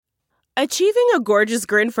Achieving a gorgeous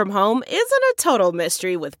grin from home isn't a total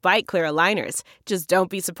mystery with Byte Clear aligners. Just don't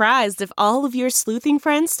be surprised if all of your sleuthing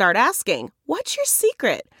friends start asking, "What's your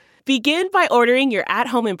secret?" Begin by ordering your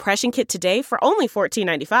at-home impression kit today for only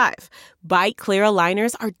 $14.95. Byte Clear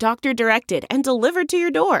aligners are doctor-directed and delivered to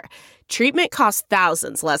your door. Treatment costs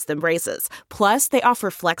thousands less than braces. Plus, they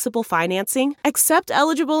offer flexible financing, accept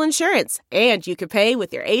eligible insurance, and you can pay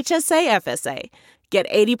with your HSA FSA. Get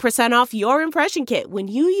 80% off your impression kit when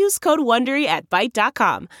you use code WONDERY at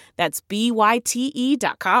Byte.com. That's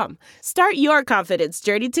BYTE.com. Start your confidence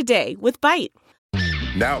journey today with Byte.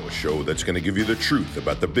 Now a show that's going to give you the truth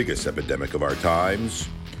about the biggest epidemic of our times.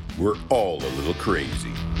 We're all a little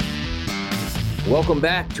crazy. Welcome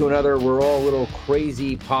back to another We're All a Little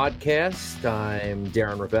Crazy podcast. I'm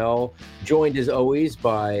Darren Ravel, joined as always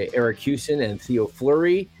by Eric Hewson and Theo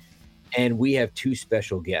Fleury. And we have two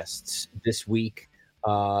special guests this week.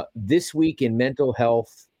 This week in mental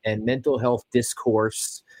health and mental health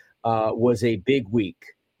discourse was a big week.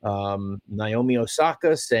 Naomi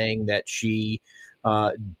Osaka saying that she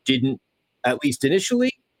didn't, at least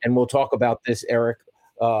initially, and we'll talk about this, Eric,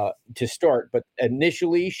 to start, but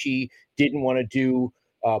initially she didn't want to do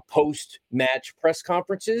post-match press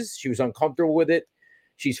conferences. She was uncomfortable with it.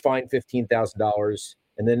 She's fined $15,000.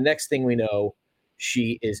 And then the next thing we know,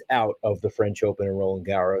 she is out of the French Open and Roland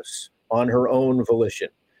Garros on her own volition.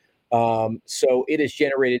 So it has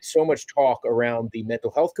generated so much talk around the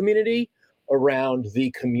mental health community, around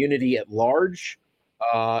the community at large,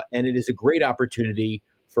 and it is a great opportunity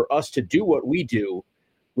for us to do what we do,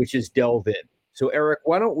 which is delve in. So, Eric,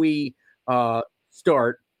 why don't we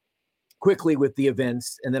start quickly with the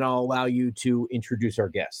events, and then I'll allow you to introduce our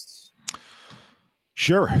guests.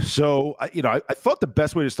 Sure. So, I thought the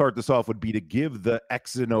best way to start this off would be to give the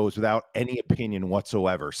X's and O's without any opinion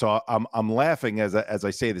whatsoever. So I'm laughing as I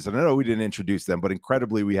say this. And I know we didn't introduce them, but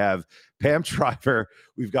incredibly, we have Pam Shriver.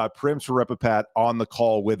 We've got Prim Siripipat on the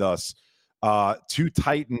call with us. Two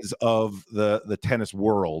titans of the tennis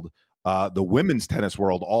world, the women's tennis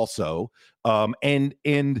world also. And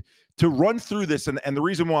to run through this, and the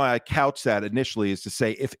reason why I couch that initially is to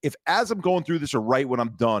say, if as I'm going through this or right when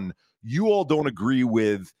I'm done, you all don't agree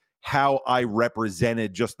with how I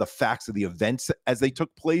represented just the facts of the events as they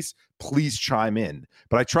took place, please chime in.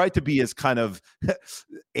 But I tried to be as kind of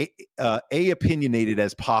opinionated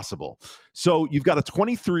as possible. So you've got a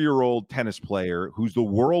 23-year-old tennis player who's the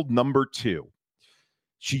world number 2.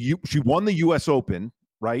 She won the U.S. Open,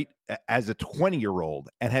 right, as a 20-year-old,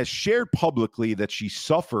 and has shared publicly that she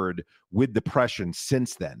suffered with depression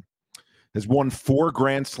since then. Has won 4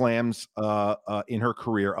 Grand Slams in her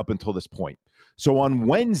career up until this point. So on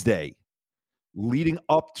Wednesday, leading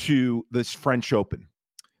up to this French Open,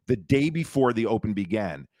 the day before the Open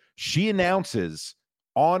began, she announces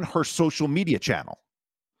on her social media channel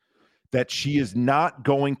that she is not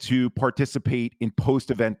going to participate in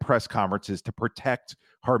post-event press conferences to protect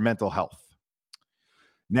her mental health.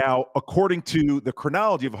 Now, according to the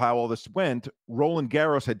chronology of how all this went, Roland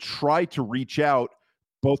Garros had tried to reach out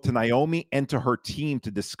both to Naomi and to her team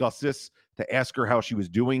to discuss this, to ask her how she was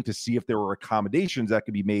doing, to see if there were accommodations that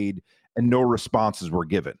could be made, and no responses were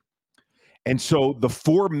given. And so the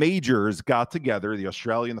 4 majors got together, the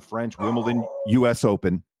Australian, the French, Wimbledon, U.S.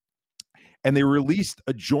 Open, and they released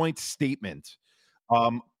a joint statement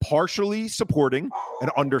partially supporting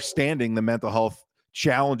and understanding the mental health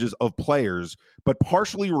challenges of players, but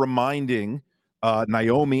partially reminding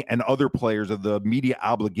Naomi and other players of the media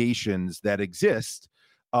obligations that exist,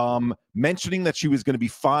 mentioning that she was going to be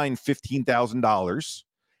fined $15,000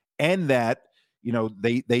 and that,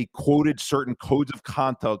 they quoted certain codes of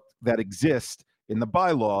conduct that exist in the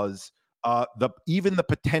bylaws, even the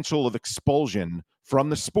potential of expulsion from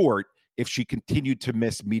the sport if she continued to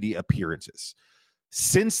miss media appearances.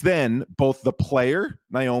 Since then, both the player,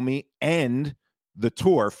 Naomi, and the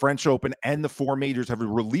tour, French Open, and the 4 majors have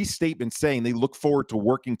released statements saying they look forward to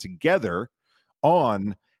working together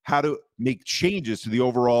on how to make changes to the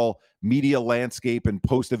overall media landscape and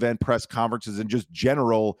post-event press conferences and just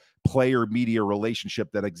general player-media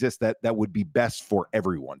relationship that exists that would be best for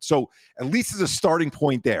everyone. So at least as a starting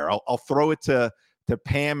point there, I'll throw it to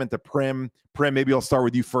Pam and to Prim. Prim, maybe I'll start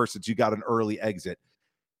with you first since you got an early exit.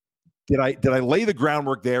 Did I lay the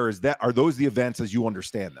groundwork there? Are those the events as you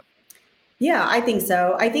understand them? Yeah, I think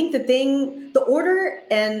so. I think the order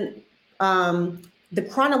and the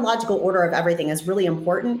chronological order of everything is really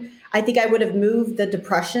important. I think I would have moved the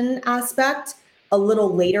depression aspect a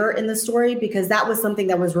little later in the story because that was something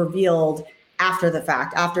that was revealed after the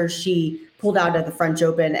fact, after she pulled out of the French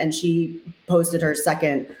Open and she posted her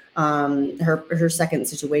second her second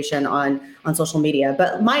situation on social media.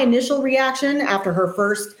 But my initial reaction after her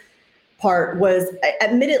first part was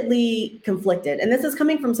admittedly conflicted. And this is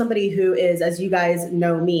coming from somebody who is, as you guys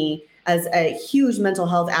know me, as a huge mental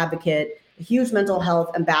health advocate, a huge mental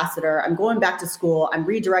health ambassador. I'm going back to school. I'm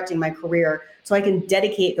redirecting my career so I can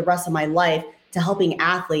dedicate the rest of my life to helping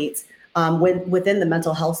athletes within the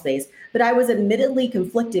mental health space. But I was admittedly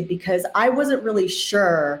conflicted because I wasn't really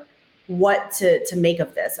sure what to make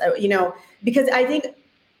of this, because I think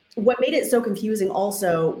what made it so confusing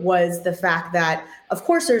also was the fact that, of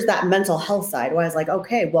course, there's that mental health side where I was like,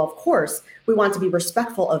 okay, well, of course, we want to be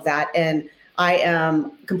respectful of that. And I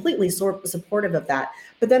am completely supportive of that.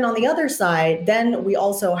 But then on the other side, then we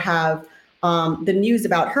also have the news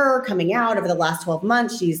about her coming out over the last 12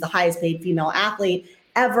 months. She's the highest paid female athlete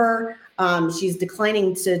ever. She's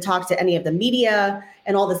declining to talk to any of the media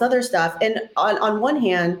and all this other stuff. And on one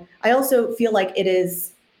hand, I also feel like it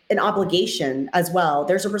is an obligation as well.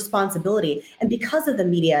 There's a responsibility. And because of the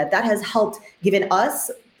media, that has helped given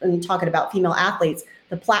us, and talking about female athletes,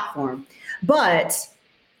 the platform. But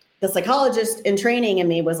the psychologist in training in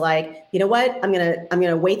me was like, you know what? I'm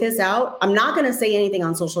gonna wait this out. I'm not gonna say anything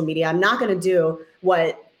on social media. I'm not gonna do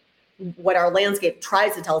what our landscape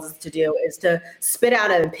tries to tell us to do, is to spit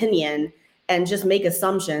out an opinion and just make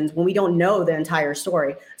assumptions when we don't know the entire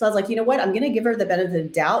story. So I was like, you know what? I'm gonna give her the benefit of the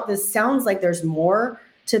doubt. This sounds like there's more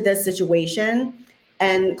to this situation.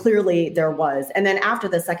 And clearly there was. And then after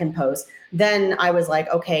the second post, then I was like,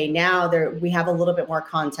 okay, now we have a little bit more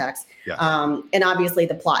context. Yeah. And obviously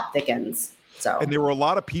the plot thickens. So, and there were a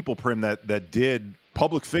lot of people, Prim, that did,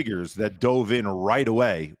 public figures that dove in right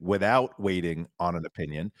away without waiting on an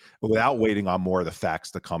opinion, without waiting on more of the facts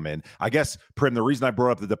to come in. I guess, Prim, the reason I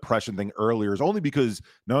brought up the depression thing earlier is only because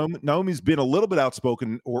Naomi's been a little bit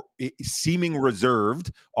outspoken or seeming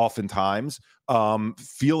reserved oftentimes,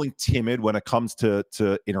 feeling timid when it comes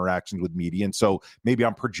to interactions with media. And so maybe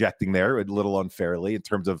I'm projecting there a little unfairly in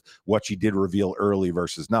terms of what she did reveal early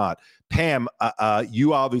versus not. Pam,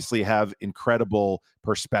 you obviously have incredible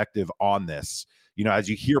perspective on this. As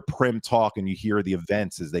you hear Prim talk and you hear the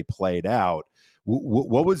events as they played out,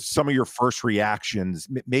 what was some of your first reactions,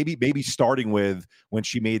 maybe starting with when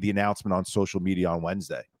she made the announcement on social media on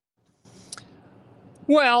Wednesday?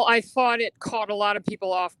 Well, I thought it caught a lot of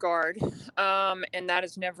people off guard, and that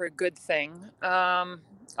is never a good thing.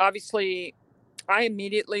 Obviously, I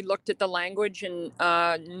immediately looked at the language and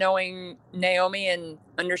knowing Naomi and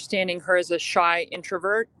understanding her as a shy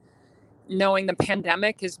introvert, knowing the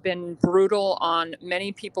pandemic has been brutal on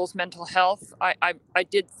many people's mental health, I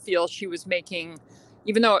did feel she was making,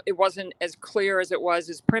 even though it wasn't as clear as it was,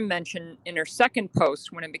 as Prim mentioned in her second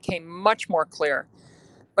post, when it became much more clear.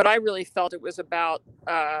 But I really felt it was about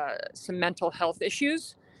some mental health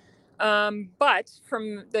issues. But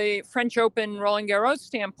from the French Open Roland Garros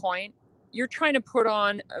standpoint, you're trying to put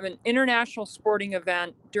on an international sporting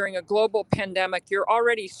event during a global pandemic. You're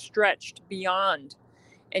already stretched beyond,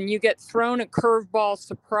 and you get thrown a curveball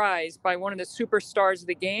surprise by one of the superstars of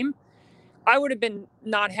the game. I would have been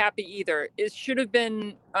not happy either. It should have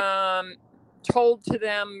been told to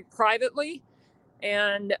them privately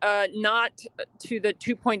and not to the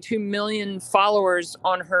 2.2 million followers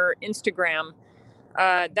on her Instagram.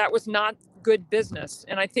 That was not good business.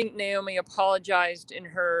 And I think Naomi apologized in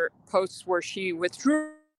her posts where she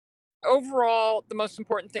withdrew. Overall, the most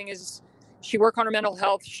important thing is she worked on her mental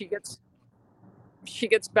health. She gets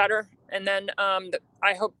better. And then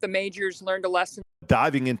I hope the majors learned a lesson.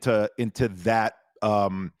 Diving into that,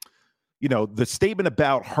 the statement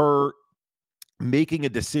about her making a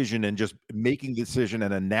decision and just making the decision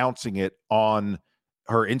and announcing it on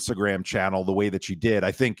her Instagram channel the way that she did.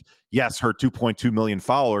 I think, yes, her 2.2 million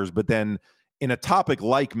followers, but then in a topic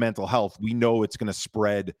like mental health, we know it's going to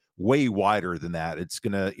spread way wider than that. It's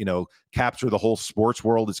going to, capture the whole sports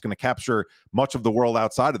world. It's going to capture much of the world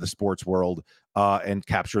outside of the sports world and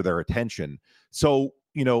capture their attention. So,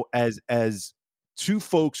 as two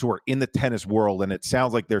folks who are in the tennis world, and it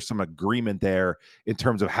sounds like there's some agreement there in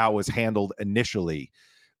terms of how it was handled initially.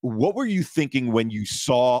 What were you thinking when you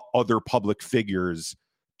saw other public figures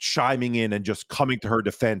chiming in and just coming to her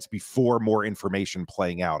defense before more information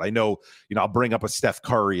playing out? I know, I'll bring up a Steph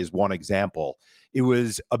Curry as one example. It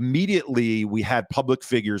was immediately we had public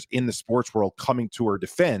figures in the sports world coming to her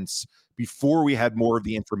defense before we had more of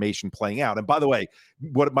the information playing out. And by the way,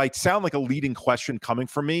 what might sound like a leading question coming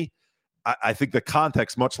from me, I think the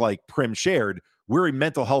context, much like Prim shared, we're a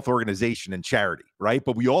mental health organization and charity, right?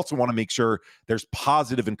 But we also want to make sure there's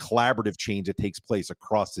positive and collaborative change that takes place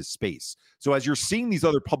across this space. So as you're seeing these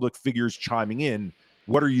other public figures chiming in,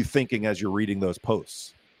 what are you thinking as you're reading those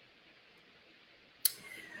posts?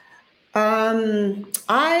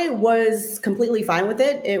 I was completely fine with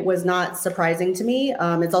it. It was not surprising to me.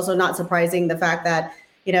 It's also not surprising the fact that,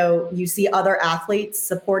 you see other athletes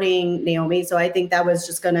supporting Naomi. So I think that was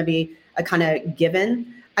just going to be a kind of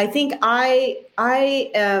given. I think I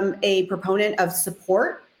am a proponent of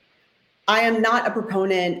support. I am not a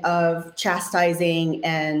proponent of chastising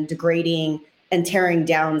and degrading and tearing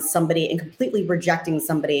down somebody and completely rejecting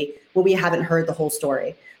somebody when we haven't heard the whole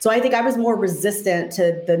story. So I think I was more resistant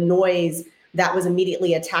to the noise that was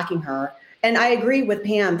immediately attacking her. And I agree with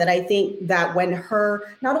Pam that I think that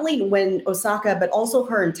not only when Osaka, but also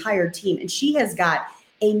her entire team, and she has got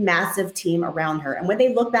a massive team around her. And when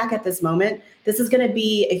they look back at this moment, this is going to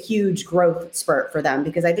be a huge growth spurt for them,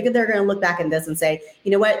 because I think they're going to look back at this and say,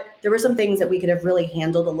 you know what, there were some things that we could have really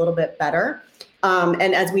handled a little bit better.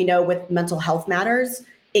 And as we know, with mental health matters,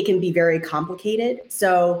 it can be very complicated.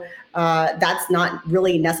 So that's not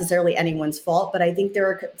really necessarily anyone's fault, but I think there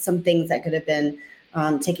are some things that could have been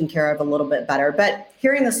taken care of a little bit better. But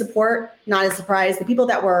hearing the support, not a surprise. The people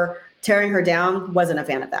that were tearing her down, wasn't a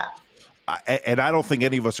fan of that. And I don't think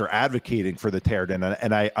any of us are advocating for the tear down.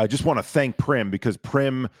 And I just want to thank Prim, because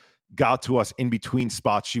Prim got to us in between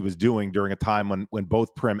spots she was doing during a time when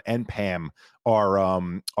both Prim and Pam are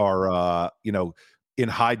in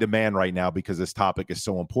high demand right now, because this topic is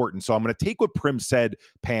so important. So I'm going to take what Prim said,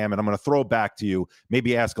 Pam, and I'm going to throw it back to you,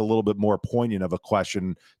 maybe ask a little bit more poignant of a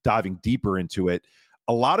question, diving deeper into it.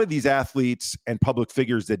 A lot of these athletes and public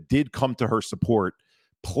figures that did come to her support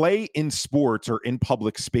play in sports or in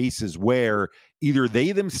public spaces where either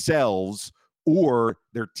they themselves or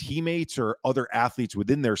their teammates or other athletes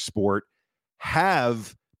within their sport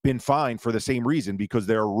have been fined for the same reason, because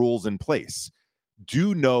there are rules in place.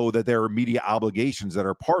 Do know that there are media obligations that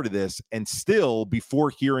are part of this, and still,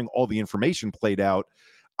 before hearing all the information played out,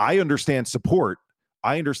 I understand support.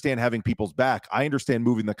 I understand having people's back. I understand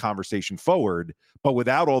moving the conversation forward, but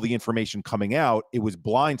without all the information coming out, it was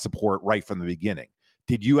blind support right from the beginning.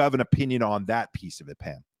 Did you have an opinion on that piece of it,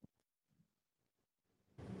 Pam?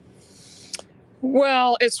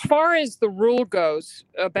 Well, as far as the rule goes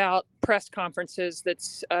about press conferences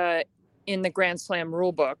that's in the Grand Slam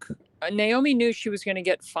rule book, Naomi knew she was going to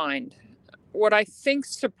get fined. What I think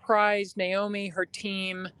surprised Naomi, her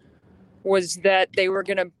team, was that they were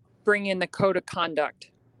going to bring in the code of conduct.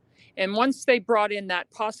 And once they brought in that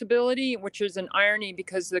possibility, which is an irony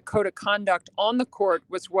because the code of conduct on the court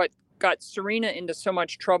was what got Serena into so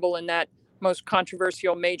much trouble in that most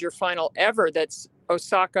controversial major final ever that's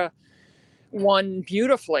Osaka won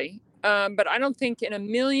beautifully. But I don't think in a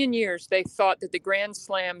million years they thought that the Grand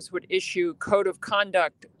Slams would issue code of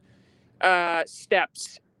conduct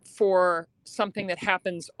steps for something that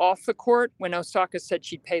happens off the court when Osaka said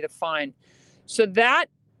she'd pay the fine. So that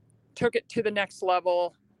took it to the next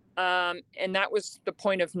level. And that was the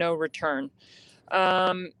point of no return.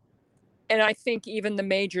 And I think even the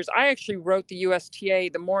majors, I actually wrote the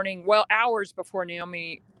USTA hours before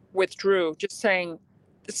Naomi withdrew, just saying,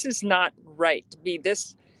 this is not right to be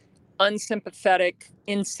this unsympathetic,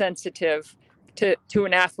 insensitive to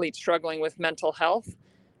an athlete struggling with mental health.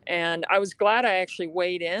 And I was glad I actually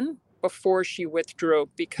weighed in before she withdrew,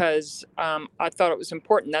 because I thought it was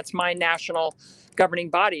important. That's my national governing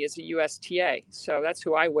body, is a USTA. So that's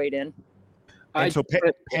who I weighed in. Let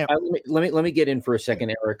me get in for a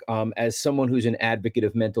second, Eric. As someone who's an advocate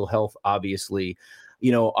of mental health, obviously,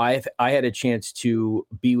 I had a chance to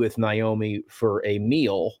be with Naomi for a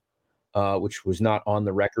meal, which was not on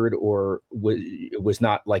the record, or was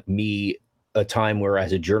not like me, a time where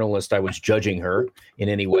as a journalist I was judging her in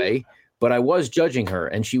any way, but I was judging her,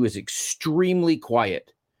 and she was extremely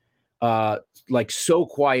quiet, like so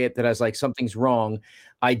quiet that I was like, something's wrong.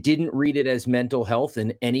 I didn't read it as mental health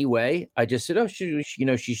in any way. I just said, oh,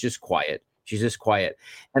 she's just quiet. She's just quiet.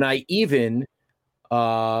 And I even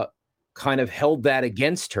kind of held that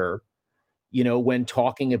against her, when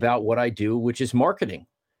talking about what I do, which is marketing.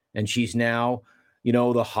 And she's now,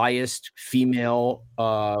 the highest female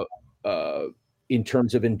in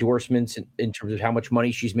terms of endorsements, in terms of how much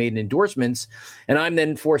money she's made in endorsements. And I'm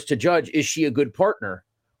then forced to judge, is she a good partner?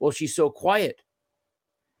 Well, she's so quiet.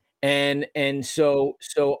 And so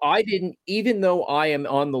I didn't, even though I am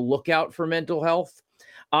on the lookout for mental health,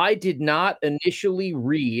 I did not initially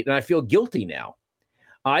read, and I feel guilty now.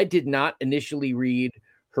 I did not initially read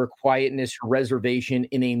her quietness, her reservation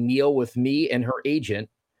in a meal with me and her agent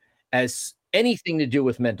as anything to do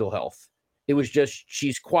with mental health. It was just,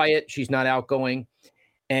 she's quiet, she's not outgoing.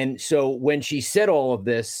 And so when she said all of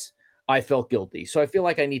this, I felt guilty. So I feel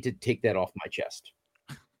like I need to take that off my chest.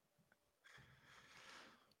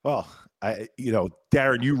 Well,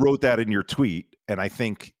 Darren, you wrote that in your tweet, and I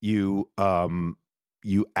think you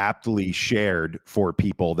you aptly shared for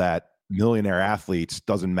people that millionaire athletes,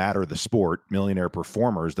 doesn't matter the sport, millionaire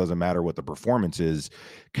performers, doesn't matter what the performance is,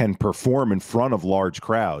 can perform in front of large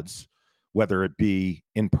crowds, whether it be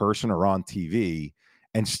in person or on TV,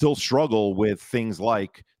 and still struggle with things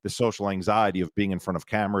like the social anxiety of being in front of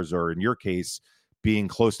cameras, or in your case, being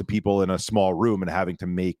close to people in a small room and having to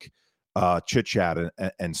make chit chat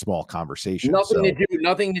and small conversations.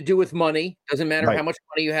 Nothing to do with money. Doesn't matter Right. how much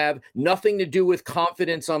money you have. Nothing to do with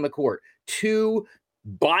confidence on the court. Two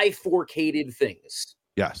bifurcated things.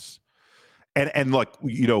 Yes. And look,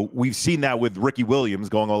 we've seen that with Ricky Williams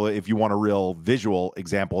going all, if you want a real visual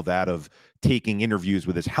example of that, of taking interviews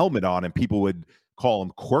with his helmet on, and people would call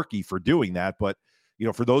him quirky for doing that. But,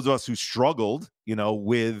 for those of us who struggled,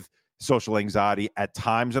 with social anxiety at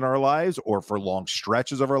times in our lives, or for long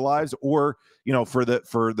stretches of our lives, or, for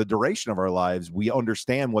the duration of our lives, we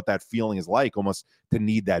understand what that feeling is like, almost to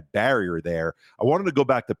need that barrier there. I wanted to go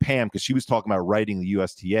back to Pam, because she was talking about writing the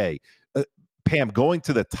USTA. Pam, going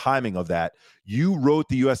to the timing of that, you wrote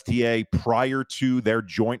the USTA prior to their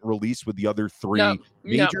joint release with the other three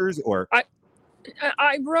majors, or?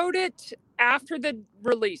 I wrote it after the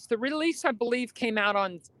release. The release, I believe, came out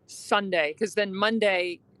on Sunday, because then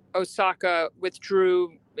Monday, Osaka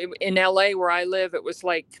withdrew. In LA, where I live, it was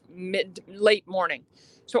like late morning.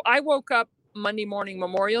 So I woke up Monday morning,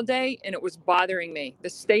 Memorial Day, and it was bothering me. The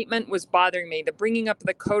statement was bothering me. The bringing up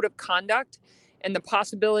the code of conduct and the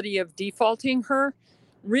possibility of defaulting her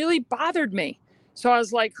really bothered me. So I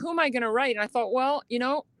was like, who am I going to write? And I thought, well,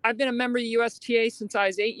 I've been a member of the USTA since I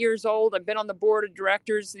was 8 years old. I've been on the board of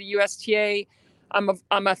directors of the USTA. I'm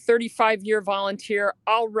a 35-year volunteer.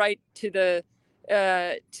 I'll write to the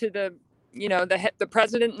the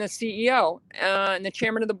president and the CEO and the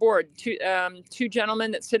chairman of the board, two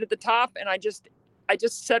gentlemen that sit at the top. And I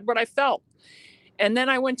just said what I felt. And then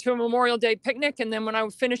I went to a Memorial Day picnic. And then when I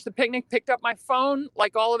finished the picnic, picked up my phone,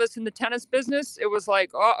 like all of us in the tennis business, it was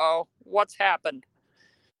like, uh-oh, what's happened?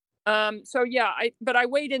 But I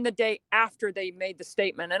weighed in the day after they made the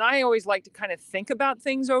statement. And I always like to kind of think about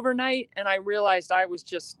things overnight. And I realized I was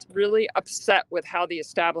just really upset with how the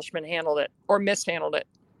establishment handled it, or mishandled it.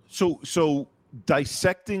 So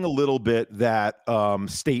dissecting a little bit that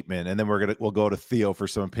statement, and then we'll go to Theo for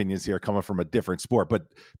some opinions here coming from a different sport. But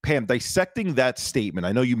Pam, dissecting that statement,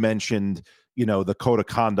 I know you mentioned, the code of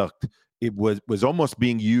conduct. It was almost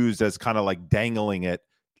being used as kind of like dangling it,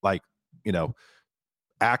 like,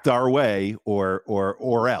 act our way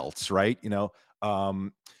or else, right?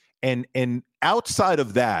 And outside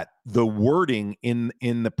of that, the wording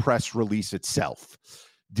in the press release itself.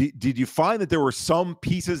 Did you find that there were some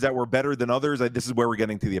pieces that were better than others? This is where we're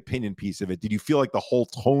getting to the opinion piece of it. Did you feel like the whole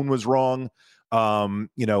tone was wrong?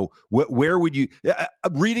 Where would you,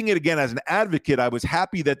 reading it again as an advocate, I was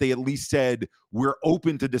happy that they at least said, we're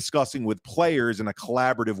open to discussing with players in a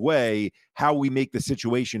collaborative way how we make the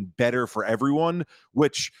situation better for everyone,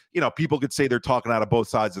 which, people could say they're talking out of both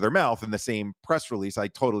sides of their mouth in the same press release. I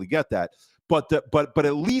totally get that. But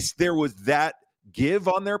at least there was that give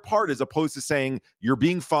on their part, as opposed to saying, you're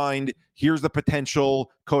being fined, here's the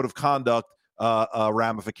potential code of conduct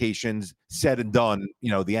ramifications, said and done,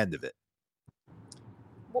 the end of it.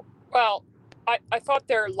 Well, I thought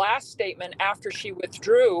their last statement after she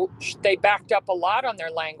withdrew, they backed up a lot on their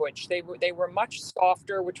language. They were much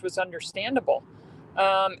softer, which was understandable.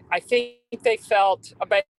 I think they felt,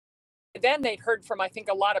 but then they'd heard from, I think,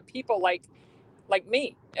 a lot of people like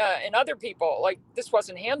me and other people, like, this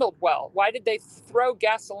wasn't handled well. Why did they throw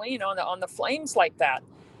gasoline on the flames like that?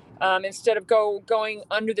 Instead of going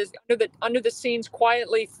under the scenes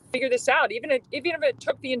quietly, figure this out. Even if it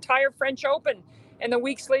took the entire French Open and the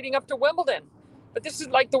weeks leading up to Wimbledon. But this is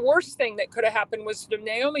like the worst thing that could have happened was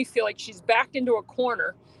Naomi feel like she's backed into a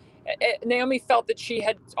corner. Naomi felt that she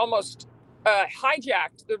had almost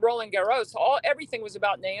hijacked the Roland Garros. Everything was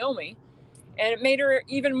about Naomi, and it made her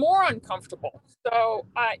even more uncomfortable. So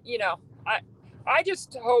I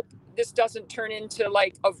just hope this doesn't turn into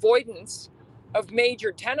like avoidance of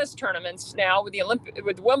major tennis tournaments now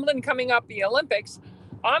with Wimbledon coming up, the Olympics.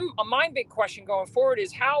 My big question going forward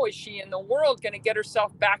is, how is she in the world going to get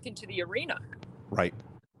herself back into the arena? Right.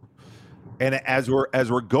 And as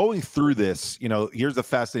we're going through this, here's the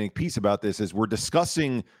fascinating piece about this is we're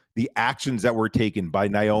discussing the actions that were taken by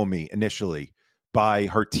Naomi initially, by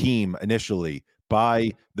her team initially,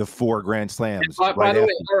 by the 4 Grand Slams. By the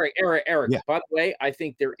way, Eric, yeah. By the way, I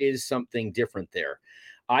think there is something different there.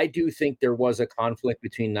 I do think there was a conflict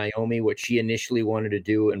between Naomi, what she initially wanted to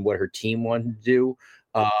do, and what her team wanted to do.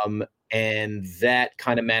 And that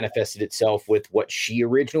kind of manifested itself with what she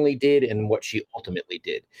originally did and what she ultimately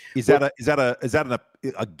did. Is that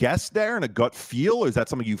a guess there and a gut feel, or is that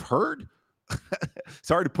something you've heard?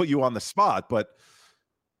 Sorry to put you on the spot, but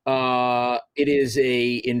it is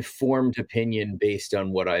a informed opinion based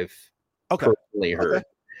on what I've personally heard. Okay.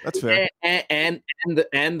 That's fair.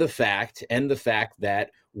 And the fact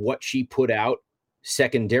that what she put out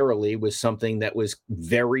secondarily was something that was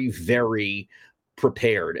very, very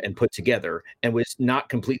prepared and put together and was not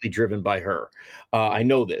completely driven by her. I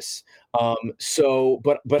know this.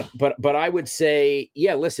 But I would say,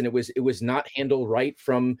 yeah, listen, it was not handled right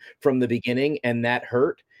from the beginning, and that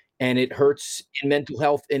hurt. And it hurts in mental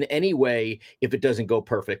health in any way if it doesn't go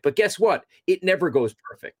perfect. But guess what? It never goes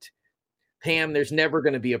perfect. Pam, there's never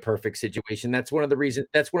going to be a perfect situation. That's one of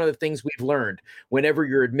the things we've learned. Whenever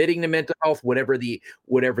you're admitting to mental health, whatever the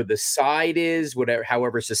side is,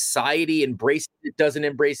 however society embraces it, doesn't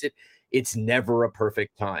embrace it, it's never a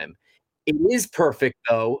perfect time. It is perfect,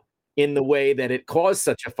 though, in the way that it caused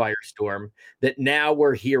such a firestorm that now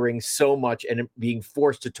we're hearing so much and being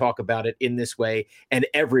forced to talk about it in this way, and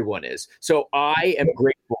everyone is. So I am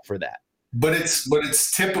grateful for that. But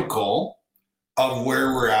it's typical of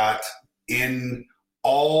where we're at in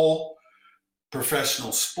all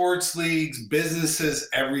professional sports leagues, businesses.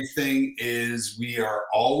 Everything is, we are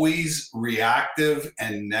always reactive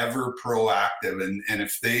and never proactive. And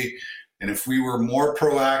if we were more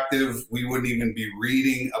proactive, we wouldn't even be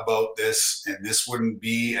reading about this, and this wouldn't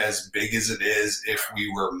be as big as it is if we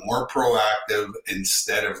were more proactive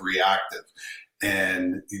instead of reactive.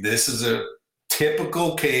 And this is a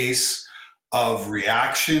typical case of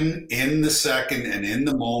reaction in the second and in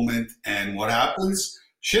the moment. And what happens?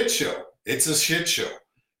 Shit show. It's a shit show,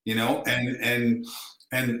 you know, and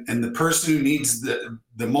the person who needs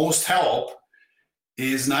the most help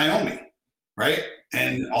is Naomi, right?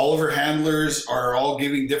 And all of her handlers are all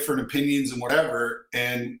giving different opinions and whatever.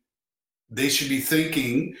 And they should be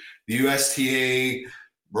thinking, the USTA,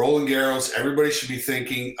 Roland Garros, everybody should be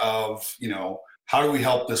thinking of, you know, how do we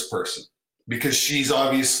help this person? Because she's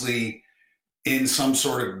obviously in some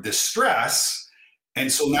sort of distress. And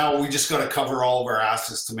so now we just got to cover all of our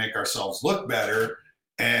asses to make ourselves look better.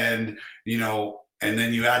 And, you know, and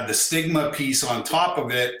then you add the stigma piece on top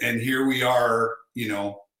of it. And here we are, you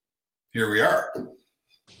know, here we are.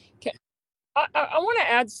 Okay. I want to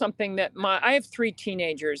add something that I have 3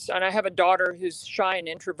 teenagers, and I have a daughter who's shy and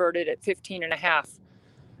introverted at 15 and a half,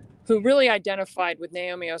 who really identified with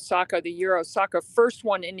Naomi Osaka the year Osaka first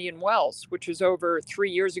won Indian Wells, which was over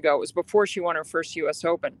 3 years ago. It was before she won her first US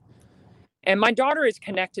Open. And my daughter is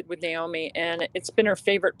connected with Naomi, and it's been her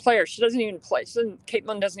favorite player. She doesn't even play.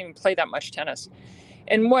 Caitlin doesn't even play that much tennis.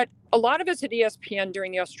 And what a lot of us at ESPN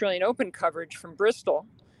during the Australian Open coverage from Bristol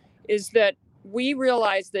is that we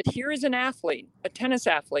realized that here is an athlete, a tennis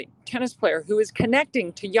player, who is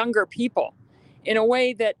connecting to younger people in a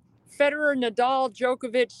way that Federer, Nadal,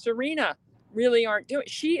 Djokovic, Serena really aren't doing.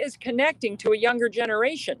 She is connecting to a younger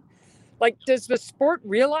generation. Like, does the sport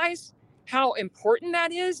realize how important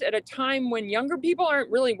that is at a time when younger people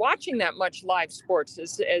aren't really watching that much live sports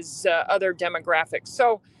as other demographics?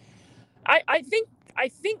 So I think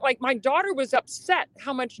like my daughter was upset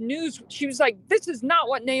how much news. She was like, this is not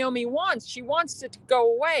what Naomi wants. She wants it to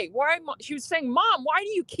go away. She was saying, Mom, why do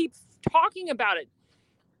you keep talking about it?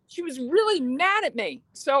 She was really mad at me.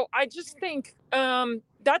 So I just think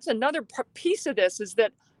that's another piece of this, is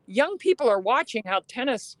that young people are watching how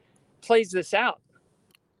tennis plays this out.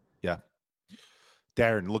 Yeah.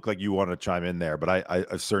 Darren, looked like you want to chime in there, but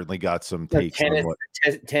I've certainly got some takes.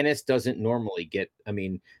 Tennis doesn't normally get, I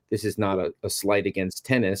mean, this is not a slight against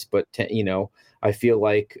tennis, but, you know, I feel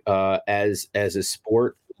like as a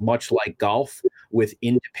sport, much like golf, with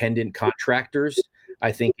independent contractors,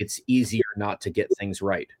 I think it's easier not to get things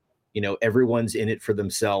right. You know, everyone's in it for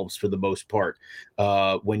themselves for the most part.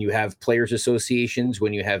 When you have players associations,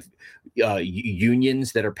 when you have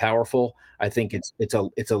unions that are powerful, I think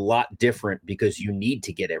it's a lot different because you need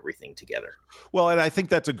to get everything together. Well, and I think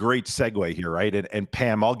that's a great segue here, right? And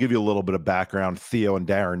Pam, I'll give you a little bit of background. Theo and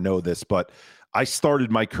Darren know this, but I started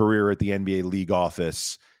my career at the NBA league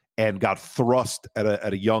office and got thrust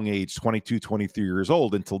at a young age, 22, 23 years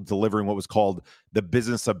old, into delivering what was called the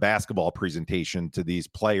Business of Basketball presentation to these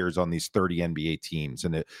players on these 30 NBA teams.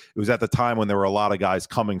 And it was at the time when there were a lot of guys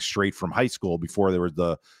coming straight from high school before there was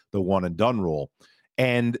the one and done rule,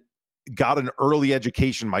 and got an early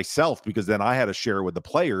education myself, because then I had to share with the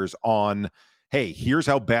players on, hey, here's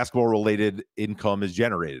how basketball related income is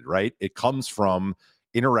generated, right? It comes from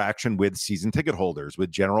interaction with season ticket holders,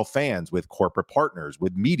 with general fans, with corporate partners,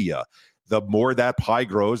 with media. The more that pie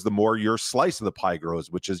grows, the more your slice of the pie grows,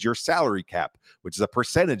 which is your salary cap, which is a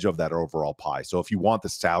percentage of that overall pie. So if you want the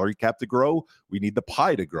salary cap to grow, we need the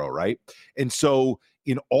pie to grow, right? And so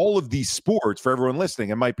in all of these sports, for everyone listening,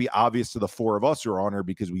 it might be obvious to the four of us who are on here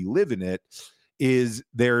because we live in it, is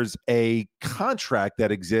there's a contract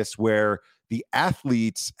that exists where the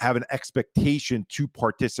athletes have an expectation to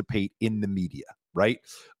participate in the media, right?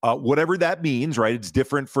 Whatever that means, right? It's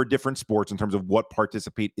different for different sports in terms of what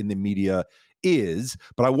participate in the media is.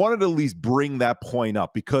 But I wanted to at least bring that point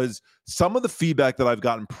up because some of the feedback that I've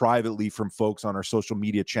gotten privately from folks on our social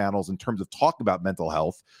media channels in terms of talking about mental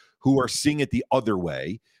health who are seeing it the other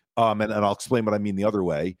way, and I'll explain what I mean the other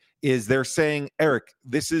way, is they're saying, Eric,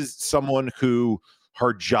 this is someone who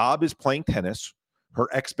her job is playing tennis. Her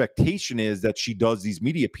expectation is that she does these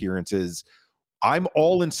media appearances. I'm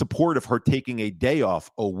all in support of her taking a day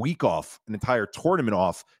off, a week off, an entire tournament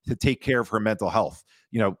off to take care of her mental health.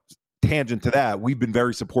 You know, tangent to that, we've been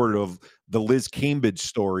very supportive of the Liz Cambridge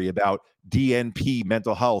story about DNP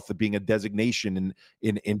mental health being a designation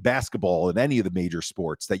in basketball and any of the major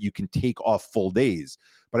sports that you can take off full days.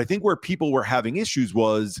 But I think where people were having issues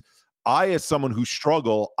was I, as someone who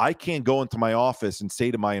struggle, I can't go into my office and say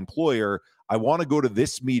to my employer, I want to go to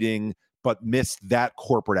this meeting, but miss that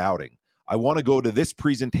corporate outing. I want to go to this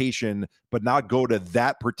presentation, but not go to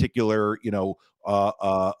that particular,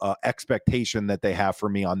 expectation that they have for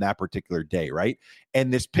me on that particular day, right?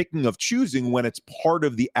 And this picking of choosing when it's part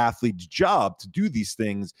of the athlete's job to do these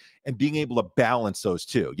things and being able to balance those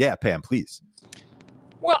two. Yeah, Pam, please.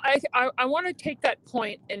 Well, I want to take that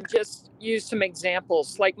point and just use some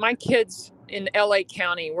examples. Like my kids in LA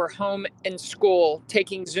County were home in school,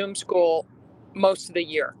 taking Zoom school most of the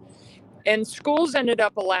year. And schools ended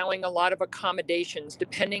up allowing a lot of accommodations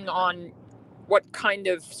depending on what kind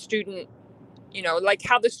of student, like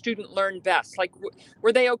how the student learned best. Like,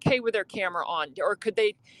 were they okay with their camera on, or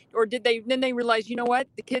did they, then they realize, you know what,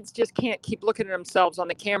 the kids just can't keep looking at themselves on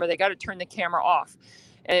the camera. They got to turn the camera off,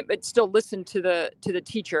 but still listen to the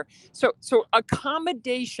teacher. So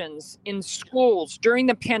accommodations in schools during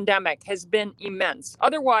the pandemic has been immense.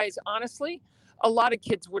 Otherwise, honestly, a lot of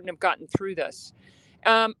kids wouldn't have gotten through this.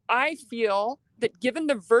 I feel that given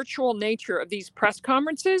the virtual nature of these press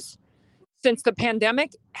conferences since the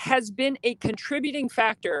pandemic has been a contributing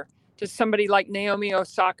factor to somebody like Naomi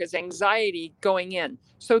Osaka's anxiety going in.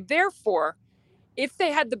 So therefore, if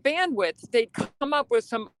they had the bandwidth, they'd come up with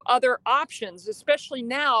some other options, especially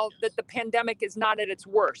now that the pandemic is not at its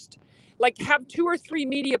worst. Like have 2 or 3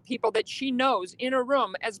 media people that she knows in a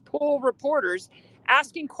room as pool reporters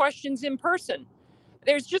asking questions in person.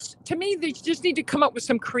 To me, they just need to come up with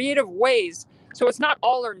some creative ways. So it's not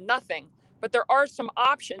all or nothing, but there are some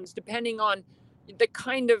options depending on the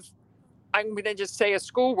kind of, I'm going to just say a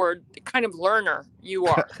school word, the kind of learner you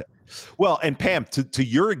are. Well, and Pam, to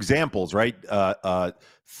your examples, right?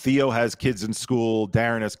 Theo has kids in school,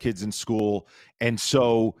 Darren has kids in school. And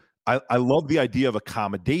so I love the idea of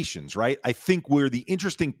accommodations, right? I think where the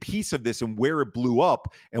interesting piece of this and where it blew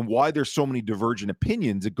up and why there's so many divergent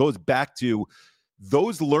opinions, it goes back to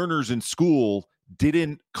those learners in school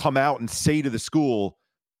didn't come out and say to the school,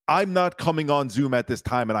 I'm not coming on Zoom at this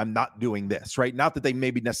time and I'm not doing this, right? Not that they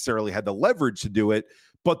maybe necessarily had the leverage to do it,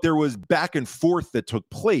 but there was back and forth that took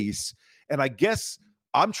place. And I guess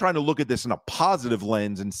I'm trying to look at this in a positive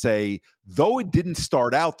lens and say, though it didn't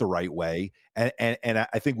start out the right way, and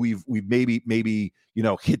I think we've maybe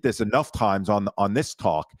hit this enough times on this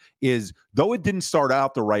talk, is though it didn't start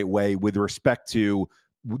out the right way with respect to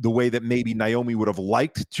the way that maybe Naomi would have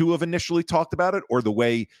liked to have initially talked about it, or the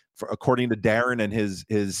way, according to Darren and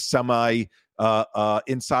his semi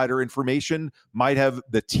insider information,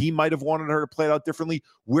 the team might have wanted her to play it out differently.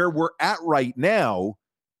 Where we're at right now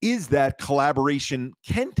is that collaboration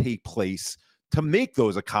can take place to make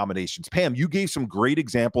those accommodations. Pam, you gave some great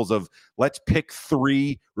examples of let's pick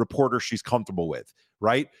 3 reporters she's comfortable with,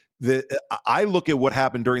 right? I look at what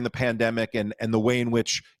happened during the pandemic and the way in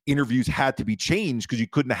which interviews had to be changed because you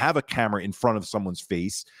couldn't have a camera in front of someone's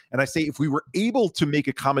face. And I say, if we were able to make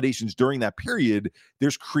accommodations during that period,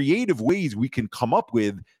 there's creative ways we can come up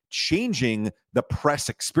with changing the press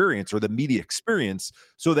experience or the media experience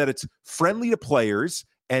so that it's friendly to players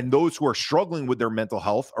and those who are struggling with their mental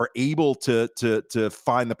health are able to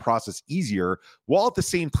find the process easier, while at the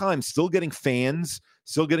same time still getting fans,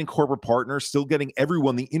 still getting corporate partners, still getting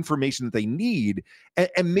everyone the information that they need.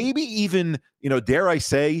 And maybe even, dare I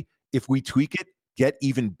say, if we tweak it, get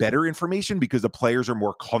even better information because the players are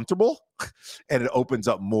more comfortable and it opens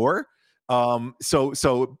up more. So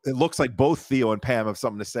it looks like both Theo and Pam have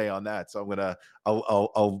something to say on that. So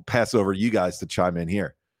I'll pass over you guys to chime in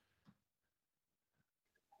here.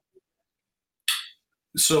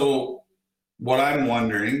 So what I'm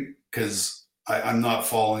wondering, because I'm not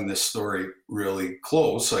following this story really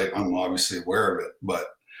close, I'm obviously aware of it, but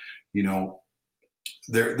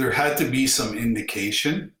there had to be some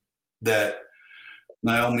indication that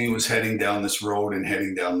Naomi was heading down this road and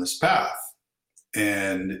heading down this path.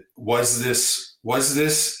 And was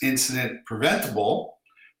this incident preventable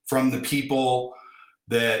from the people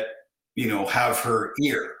that have her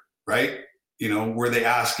ear, right? Were they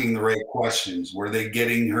asking the right questions? Were they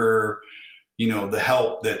getting her the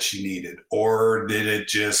help that she needed, or did it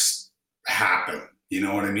just happen? You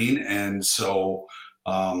know what I mean? And so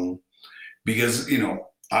because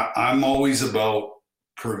I'm always about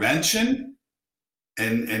prevention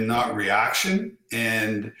and not reaction.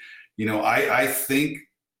 And I think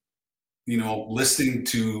listening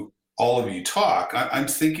to all of you talk, I'm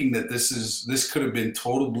thinking that this could have been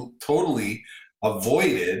totally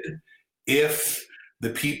avoided if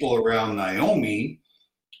the people around Naomi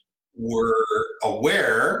were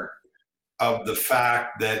aware of the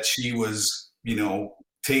fact that she was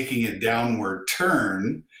taking a downward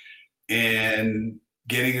turn and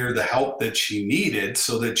getting her the help that she needed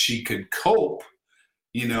so that she could cope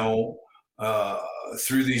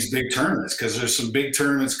through these big tournaments, because there's some big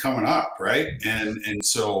tournaments coming up, right? And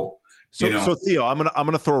so Theo, I'm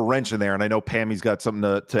gonna throw a wrench in there, and I know Pammy's got something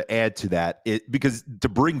to add to that. Because to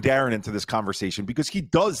bring Darren into this conversation, because he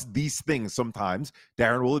does these things sometimes.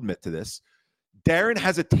 Darren will admit to this. Darren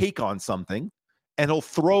has a take on something, and he'll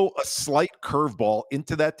throw a slight curveball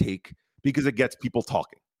into that take because it gets people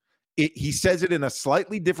talking. He says it in a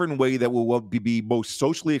slightly different way that will be most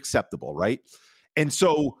socially acceptable, right? And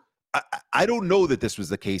so I don't know that this was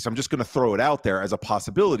the case. I'm just going to throw it out there as a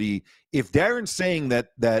possibility. If Darren's saying that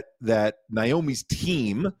Naomi's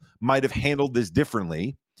team might have handled this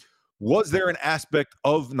differently, was there an aspect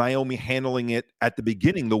of Naomi handling it at the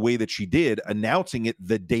beginning the way that she did, announcing it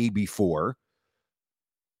the day before,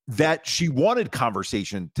 that she wanted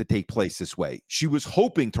conversation to take place this way? She was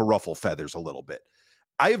hoping to ruffle feathers a little bit.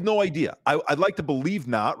 I have no idea. I'd like to believe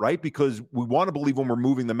not, right? Because we want to believe when we're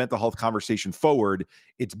moving the mental health conversation forward,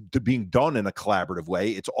 it's being done in a collaborative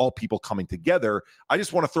way. It's all people coming together. I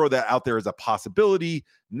just want to throw that out there as a possibility,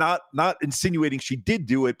 not insinuating she did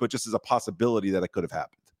do it, but just as a possibility that it could have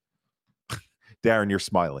happened. Darren, you're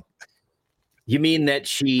smiling. You mean that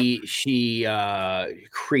she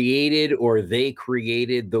created, or they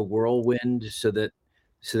created, the whirlwind so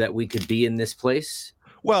that we could be in this place?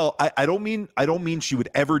 Well, I don't mean she would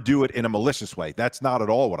ever do it in a malicious way. That's not at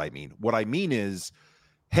all what I mean. What I mean is,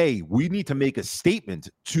 hey, we need to make a statement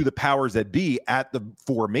to the powers that be at the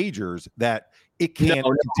four majors that it can't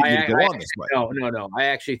continue to go on this way. No. I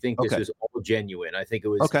actually think this was all genuine. I think it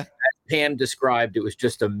was, as Pam described, it was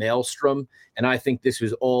just a maelstrom. And I think this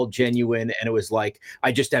was all genuine. And it was like,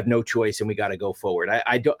 I just have no choice and we got to go forward.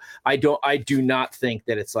 I do not think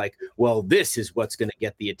that it's like, well, this is what's going to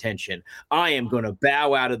get the attention. I am going to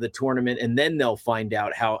bow out of the tournament and then they'll find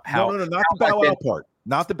out how. No, not the bow out part.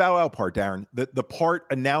 Not the bow out part, Darren. The part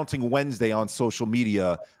announcing Wednesday on social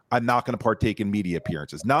media, I'm not going to partake in media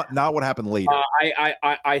appearances. Not what happened later.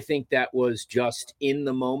 I think that was just in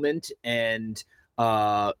the moment and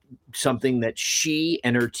something that she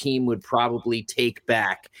and her team would probably take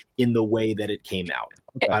back in the way that it came out.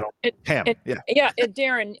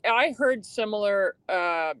 Darren, I heard similar,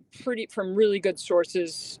 from really good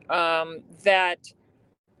sources, that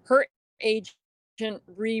her agent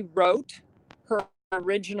rewrote her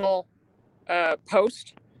original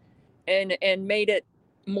post and made it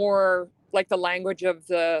more like the language of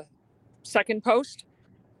the second post,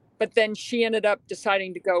 but then she ended up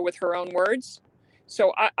deciding to go with her own words.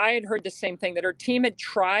 So I had heard the same thing, that her team had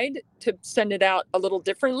tried to send it out a little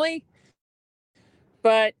differently,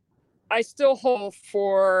 but I still hold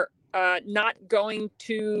for not going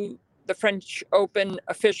to the French Open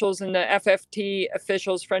officials and the FFT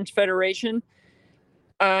officials, French Federation,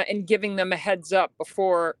 and giving them a heads up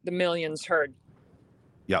before the millions heard.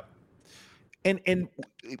 Yep. And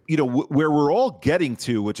where we're all getting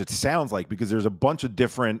to, which it sounds like, because there's a bunch of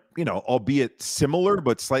different, albeit similar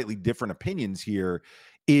but slightly different opinions here,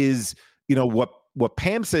 is what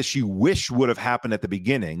Pam says she wished would have happened at the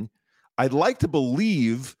beginning. I'd like to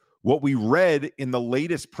believe what we read in the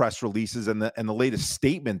latest press releases and the latest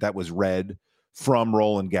statement that was read from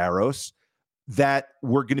Roland Garros, that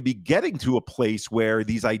we're going to be getting to a place where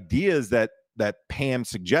these ideas that Pam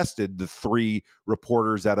suggested, the three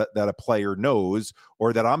reporters that a player knows,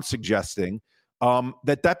 or that I'm suggesting,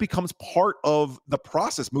 that becomes part of the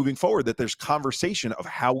process moving forward, that there's conversation of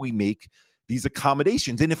how we make these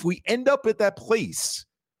accommodations. And if we end up at that place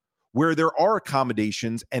where there are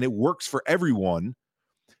accommodations and it works for everyone,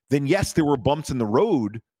 then yes, there were bumps in the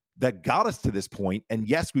road that got us to this point. And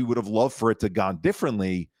yes, we would have loved for it to have gone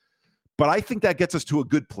differently. But I think that gets us to a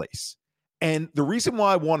good place. And the reason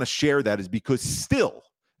why I want to share that is because still,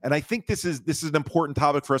 and I think this is an important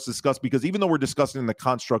topic for us to discuss, because even though we're discussing the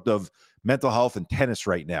construct of mental health and tennis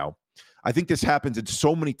right now, I think this happens in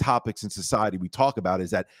so many topics in society we talk about,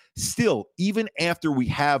 is that still, even after we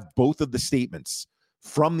have both of the statements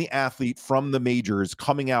from the athlete, from the majors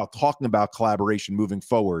coming out, talking about collaboration moving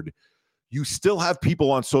forward, you still have people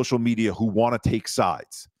on social media who want to take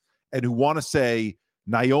sides and who want to say,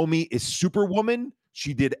 Naomi is Superwoman.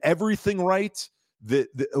 She did everything right.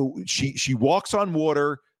 She walks on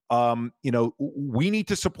water. We need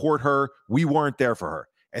to support her. We weren't there for her.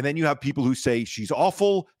 And then you have people who say she's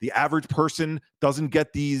awful. The average person doesn't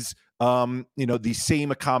get these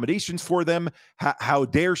same accommodations for them. How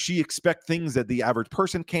dare she expect things that the average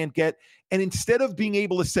person can't get? And instead of being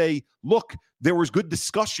able to say, look, there was good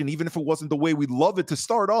discussion, even if it wasn't the way we'd love it to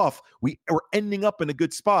start off, we are ending up in a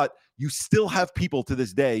good spot. You still have people to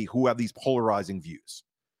this day who have these polarizing views.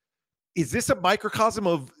 Is this a microcosm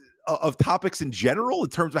of topics in general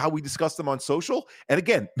in terms of how we discuss them on social? And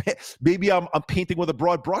again, maybe I'm painting with a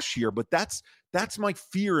broad brush here, but that's my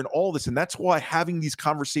fear in all this. And that's why having these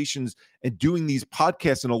conversations and doing these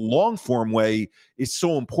podcasts in a long form way is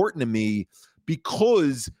so important to me,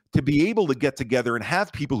 because to be able to get together and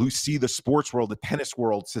have people who see the sports world, the tennis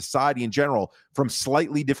world, society in general from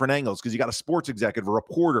slightly different angles, because you got a sports executive, a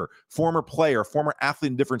reporter, former player, former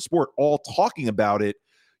athlete in different sport, all talking about it,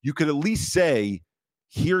 you could at least say,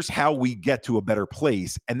 here's how we get to a better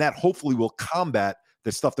place. And that hopefully will combat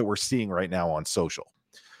the stuff that we're seeing right now on social.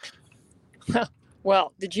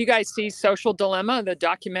 Well, did you guys see Social Dilemma, the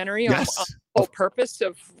documentary? Yes. On the whole purpose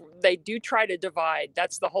of, they do try to divide.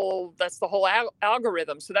 That's the whole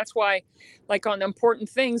algorithm. So that's why, like, on important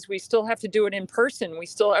things, we still have to do it in person. We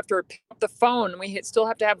still have to pick up the phone. We still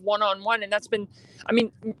have to have one-on-one. And that's been,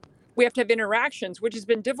 we have to have interactions, which has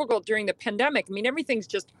been difficult during the pandemic. Everything's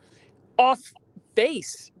just off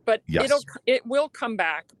base, but yes, it will come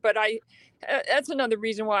back. But that's another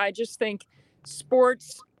reason why I just think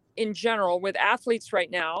sports in general, with athletes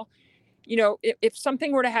right now, if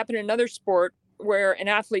something were to happen in another sport where an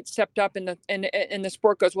athlete stepped up and the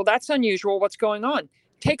sport goes, well, that's unusual, what's going on?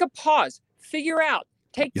 Take a pause, figure out,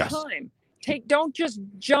 take time, don't just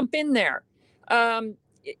jump in there.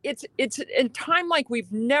 It's a time like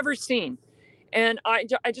we've never seen. And I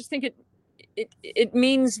just think it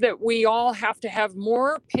means that we all have to have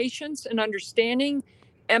more patience and understanding,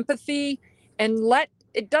 empathy, and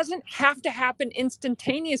it doesn't have to happen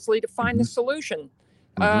instantaneously to find the solution.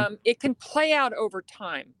 It can play out over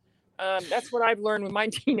time. That's what I've learned with my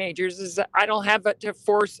teenagers, is that I don't have to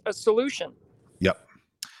force a solution. Yep.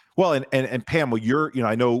 Well, and Pam, what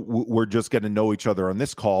I know we're just getting to know each other on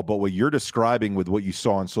this call, but what you're describing with what you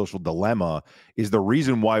saw on Social Dilemma is the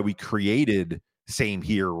reason why we created Same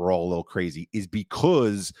Here, We're All a Little Crazy, is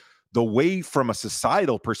because the way, from a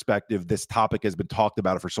societal perspective, this topic has been talked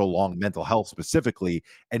about for so long, mental health specifically,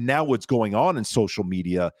 and now what's going on in social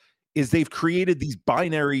media is they've created these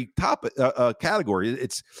binary categories.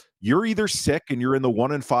 It's, you're either sick and you're in the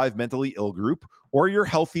 1 in 5 mentally ill group, or you're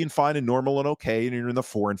healthy and fine and normal and okay and you're in the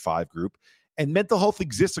 4 in 5 group. And mental health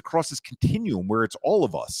exists across this continuum where it's all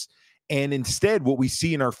of us. And instead, what we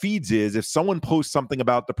see in our feeds is, if someone posts something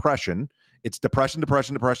about depression, it's depression.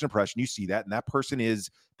 You see that, and that person is,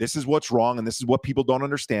 this is what's wrong, and this is what people don't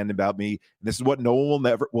understand about me, and this is what no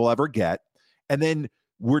one will ever get. And then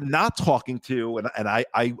we're not talking to, and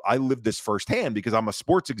I live this firsthand because I'm a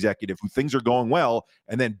sports executive who things are going well,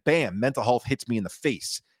 and then bam, mental health hits me in the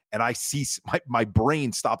face, and I see my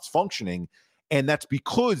brain stops functioning. And that's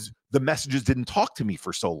because the messages didn't talk to me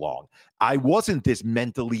for so long. I wasn't this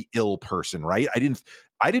mentally ill person, right? I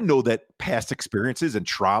didn't know that past experiences and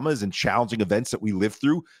traumas and challenging events that we live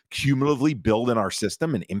through cumulatively build in our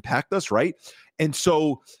system and impact us, right? And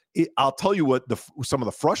so I'll tell you what, some of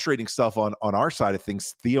the frustrating stuff on our side of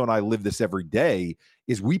things, Theo and I live this every day,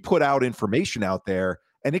 is we put out information out there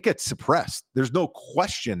and it gets suppressed. There's no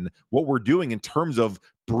question what we're doing in terms of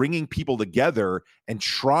bringing people together and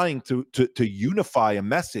trying to unify a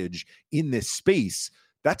message in this space.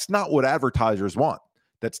 That's not what advertisers want.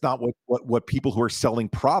 That's not what people who are selling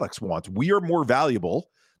products want. We are more valuable,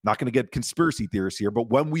 not going to get conspiracy theorists here, but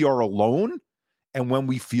when we are alone and when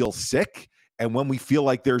we feel sick and when we feel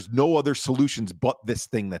like there's no other solutions but this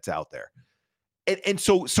thing that's out there. And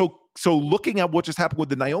so looking at what just happened with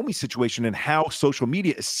the Naomi situation and how social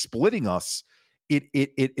media is splitting us,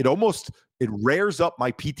 it almost rears up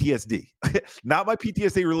my PTSD. Not my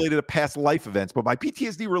PTSD related to past life events, but my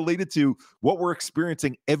PTSD related to what we're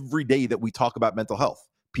experiencing every day that we talk about mental health.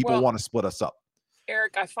 people Well, want to split us up.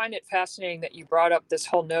 Eric, I find it fascinating that you brought up this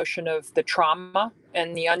whole notion of the trauma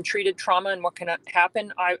and the untreated trauma and what can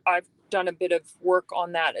happen. I've done a bit of work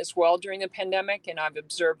on that as well during the pandemic, and I've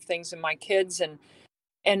observed things in my kids.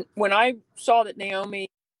 And when I saw that Naomi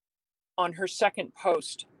on her second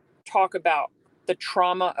post talk about the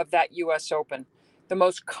trauma of that US Open, the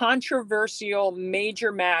most controversial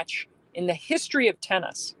major match in the history of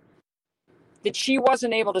tennis, that she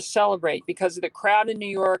wasn't able to celebrate because of the crowd in New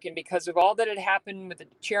York and because of all that had happened with the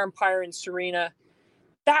chair umpire and Serena,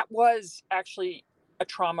 that was actually a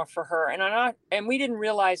trauma for her. And we didn't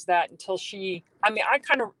realize that until I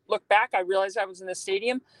kind of look back, I realized I was in the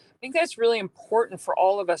stadium. I think that's really important for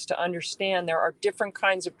all of us to understand. There are different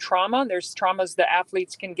kinds of trauma. There's traumas that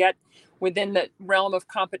athletes can get within the realm of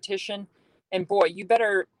competition. And boy, you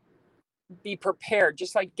better be prepared,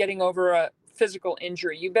 just like getting over a physical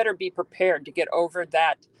injury. You better be prepared to get over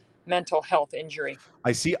that mental health injury.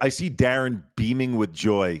 I see Darren beaming with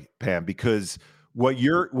joy, Pam, because what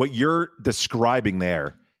you're describing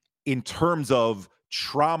there in terms of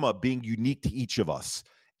trauma being unique to each of us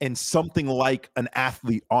and something like an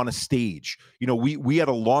athlete on a stage. We had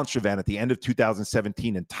a launch event at the end of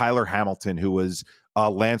 2017 and Tyler Hamilton, who was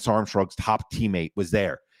Lance Armstrong's top teammate, was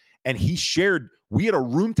there. And he shared, we had a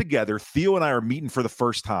room together. Theo and I are meeting for the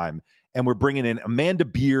first time. And we're bringing in Amanda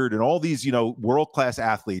Beard and all these, world-class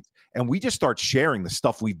athletes. And we just start sharing the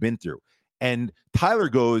stuff we've been through. And Tyler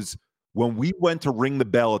goes, when we went to ring the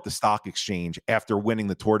bell at the stock exchange after winning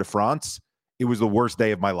the Tour de France, it was the worst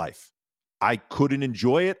day of my life. I couldn't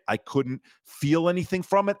enjoy it. I couldn't feel anything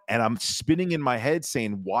from it. And I'm spinning in my head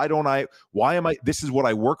saying, why am I, this is what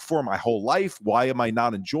I worked for my whole life. Why am I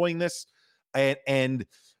not enjoying this? And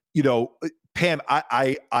Pam,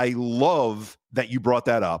 I love that you brought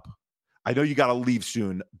that up. I know you got to leave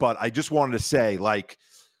soon, but I just wanted to say,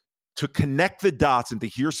 to connect the dots and to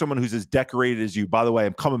hear someone who's as decorated as you. By the way,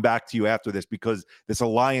 I'm coming back to you after this because this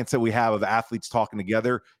alliance that we have of athletes talking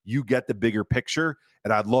together, you get the bigger picture.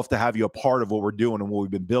 And I'd love to have you a part of what we're doing and what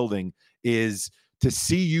we've been building, is to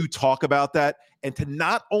see you talk about that and to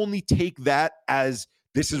not only take that as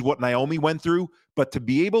this is what Naomi went through, but to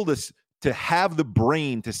be able to have the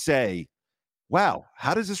brain to say, wow,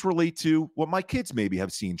 how does this relate to what my kids maybe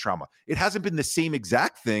have seen trauma? It hasn't been the same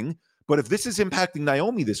exact thing, but if this is impacting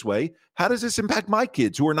Naomi this way, how does this impact my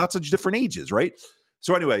kids who are not such different ages, right?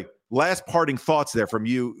 So anyway, last parting thoughts there from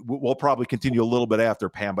you. We'll probably continue a little bit after,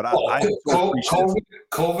 Pam, but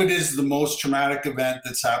COVID is the most traumatic event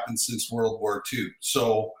that's happened since World War II.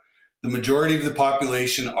 So the majority of the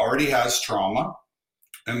population already has trauma,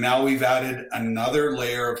 and now we've added another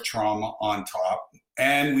layer of trauma on top.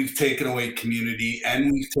 And we've taken away community,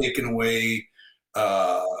 and we've taken away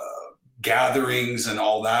gatherings and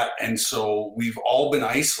all that. And so we've all been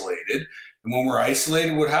isolated. And when we're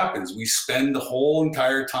isolated, what happens? We spend the whole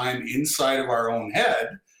entire time inside of our own head.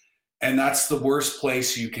 And that's the worst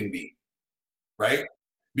place you can be, right?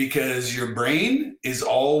 Because your brain is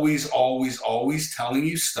always, always, always telling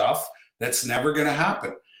you stuff that's never going to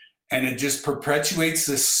happen. And it just perpetuates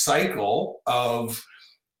this cycle of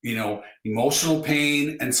emotional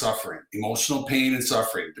pain and suffering,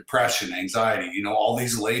 depression, anxiety, all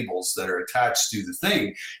these labels that are attached to the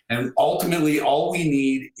thing. And ultimately, all we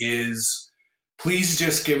need is, please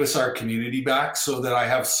just give us our community back so that I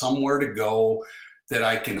have somewhere to go, that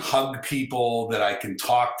I can hug people, that I can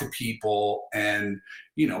talk to people. And,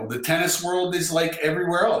 the tennis world is like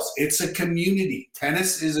everywhere else. It's a community.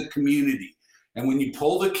 Tennis is a community. And when you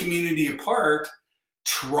pull the community apart,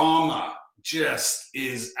 trauma just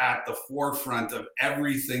is at the forefront of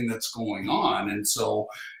everything that's going on. And so,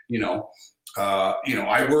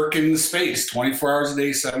 I work in the space 24 hours a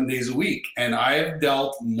day, 7 days a week. And I have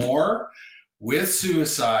dealt more with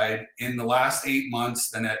suicide in the last 8 months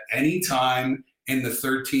than at any time in the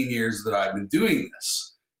 13 years that I've been doing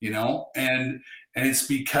this, and it's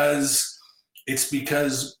because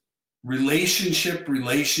relationship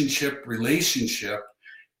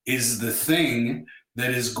is the thing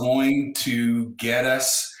that is going to get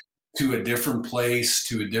us to a different place,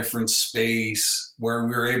 to a different space, where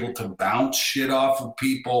we're able to bounce shit off of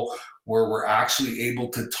people, where we're actually able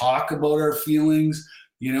to talk about our feelings,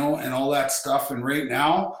 and all that stuff. And right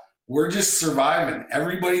now, we're just surviving.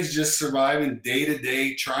 Everybody's just surviving day to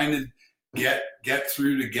day, trying to get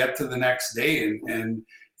through to get to the next day. And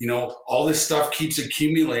all this stuff keeps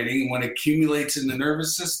accumulating. And when it accumulates in the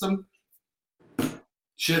nervous system,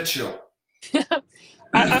 shit show.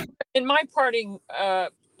 In my parting,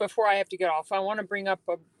 before I have to get off, I want to bring up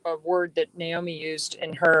a word that Naomi used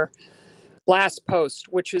in her last post,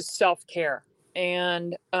 which is self-care.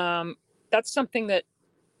 And that's something that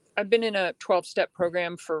I've been in a 12-step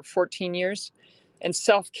program for 14 years, and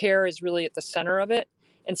self-care is really at the center of it.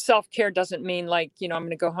 And self-care doesn't mean like, I'm going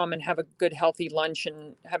to go home and have a good, healthy lunch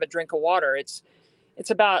and have a drink of water. It's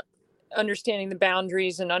about understanding the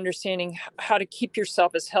boundaries and understanding how to keep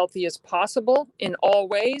yourself as healthy as possible in all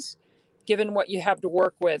ways, given what you have to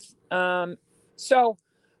work with. So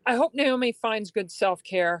I hope Naomi finds good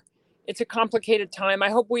self-care. It's a complicated time. I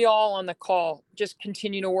hope we all on the call just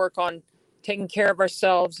continue to work on taking care of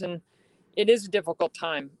ourselves. And it is a difficult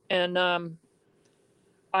time. And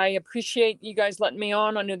I appreciate you guys letting me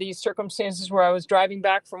on under these circumstances where I was driving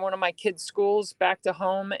back from one of my kids' schools back to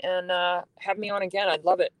home, and have me on again. I'd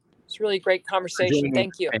love it. It's really a great conversation.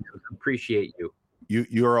 Thank you. I appreciate you.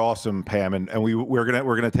 You are awesome, Pam, and we're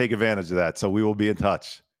gonna take advantage of that. So we will be in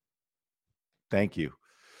touch. Thank you.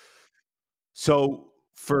 So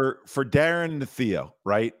for Darren and Theo,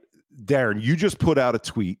 right? Darren, you just put out a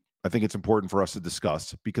tweet. I think it's important for us to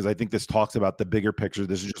discuss because I think this talks about the bigger picture.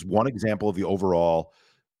 This is just one example of the overall.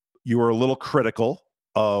 You were a little critical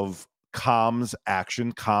of Calm's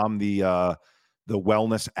action, Calm, the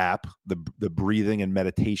wellness app, the breathing and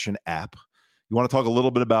meditation app. You want to talk a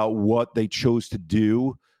little bit about what they chose to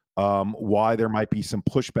do, why there might be some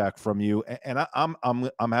pushback from you, and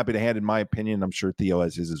I'm happy to hand in my opinion. I'm sure Theo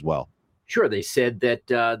has his as well. Sure. They said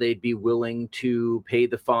that they'd be willing to pay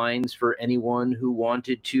the fines for anyone who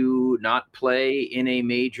wanted to not play in a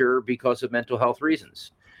major because of mental health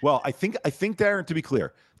reasons. Well, I think Darren, to be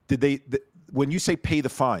clear, when you say pay the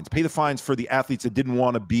fines for the athletes that didn't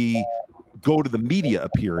want to go to the media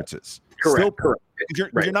appearances. Correct. Correct.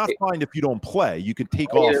 You're not fined if you don't play. You can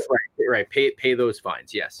take off. Right. Pay those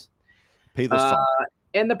fines. Yes. Pay those fines.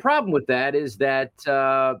 And the problem with that is that,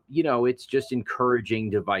 it's just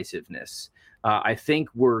encouraging divisiveness. I think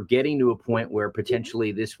we're getting to a point where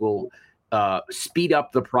potentially this will speed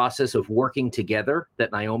up the process of working together,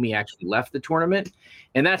 that Naomi actually left the tournament.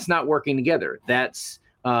 And that's not working together. That's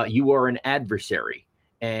you are an adversary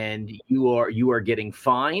and you are getting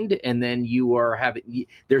fined, and then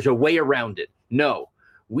there's a way around it. No,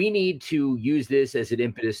 we need to use this as an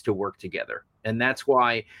impetus to work together. And that's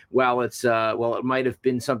why, while it might have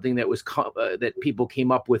been something that was that people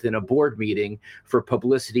came up with in a board meeting for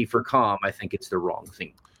publicity for Calm, I think it's the wrong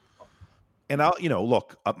thing. And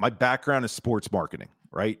look, my background is sports marketing,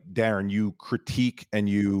 right? Darren, you critique and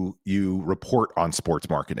you report on sports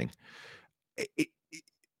marketing.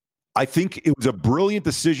 I think it was a brilliant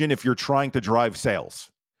decision if you're trying to drive sales.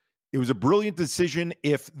 It was a brilliant decision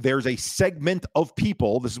if there's a segment of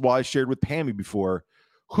people, this is why I shared with Pammy before,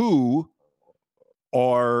 who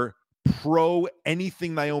are pro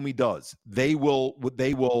anything Naomi does. They will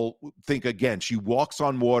think, again, she walks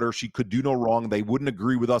on water. She could do no wrong. They wouldn't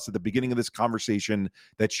agree with us at the beginning of this conversation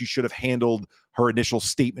that she should have handled her initial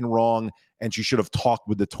statement wrong and she should have talked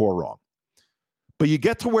with the tour wrong. But you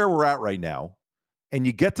get to where we're at right now, and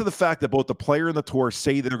you get to the fact that both the player and the tour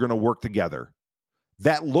say they're going to work together.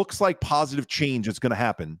 That looks like positive change is going to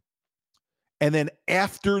happen. And then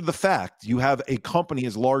after the fact, you have a company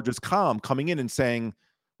as large as Calm coming in and saying,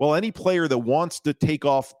 well, any player that wants to take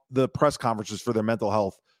off the press conferences for their mental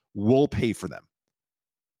health, we'll pay for them.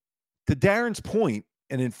 To Darren's point,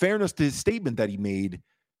 and in fairness to his statement that he made,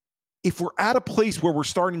 if we're at a place where we're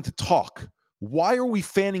starting to talk, why are we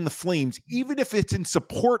fanning the flames, even if it's in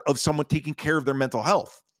support of someone taking care of their mental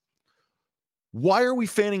health? Why are we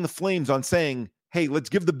fanning the flames on saying, hey, let's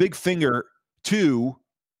give the big finger to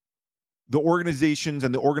the organizations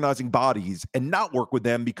and the organizing bodies and not work with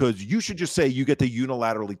them because you should just say you get to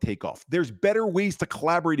unilaterally take off? There's better ways to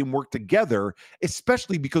collaborate and work together,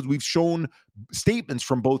 especially because we've shown statements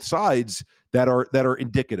from both sides that are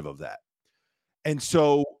indicative of that. And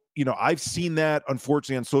so, I've seen that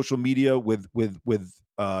unfortunately on social media with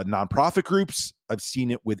nonprofit groups. I've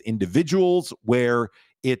seen it with individuals where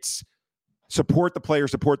it's support the player,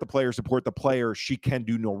 support the player, support the player. She can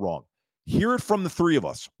do no wrong. Hear it from the three of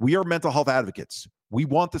us. We are mental health advocates. We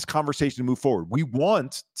want this conversation to move forward. We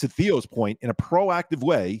want, to Theo's point, in a proactive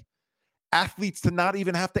way, athletes to not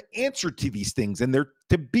even have to answer to these things and there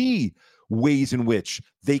to be ways in which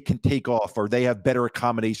they can take off or they have better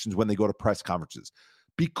accommodations when they go to press conferences.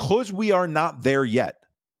 Because we are not there yet,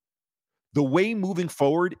 the way moving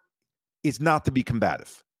forward is not to be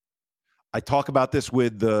combative. I talk about this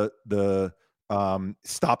with the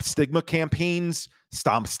Stop Stigma campaigns.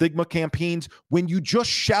 When you just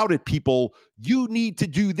shout at people, you need to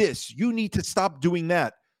do this, you need to stop doing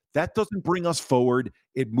that, that doesn't bring us forward.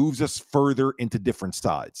 It moves us further into different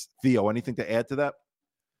sides. Theo, anything to add to that?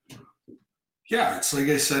 Yeah, it's like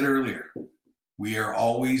I said earlier. We are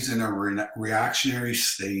always in a reactionary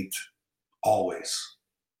state, always,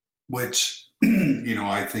 which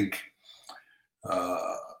I think,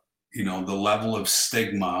 the level of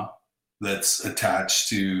stigma that's attached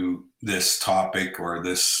to this topic or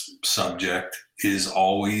this subject is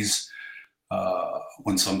always,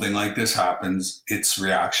 when something like this happens, it's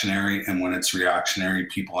reactionary. And when it's reactionary,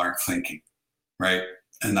 people aren't thinking, right?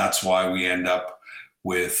 And that's why we end up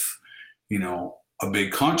with, a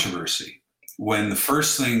big controversy. When the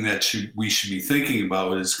first thing that we should be thinking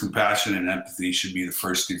about is compassion and empathy should be the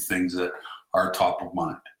first two things that are top of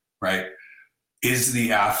mind, right? Is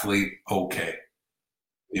the athlete okay?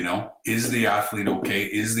 Is the athlete okay?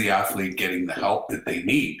 Is the athlete getting the help that they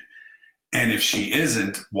need? And if she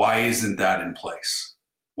isn't, why isn't that in place?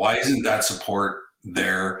 Why isn't that support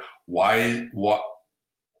there?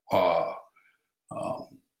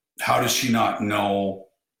 How does she not know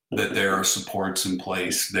that there are supports in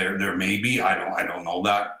place? There may be. I don't know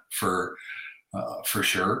that for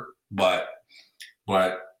sure. But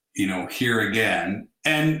here again,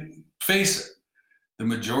 and face it, the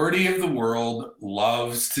majority of the world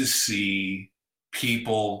loves to see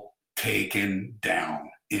people taken down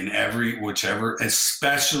in whichever,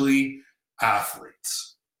 especially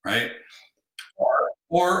athletes, right?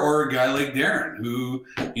 Or a guy like Darren, who,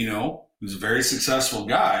 who's a very successful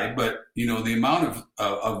guy, but, the amount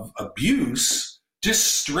of abuse,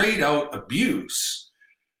 just straight out abuse,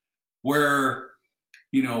 where,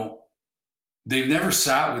 they've never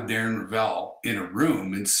sat with Darren Rovell in a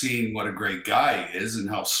room and seen what a great guy he is and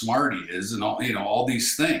how smart he is and all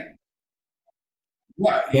these things.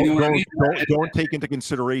 Yeah, don't take into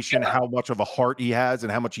consideration how much of a heart he has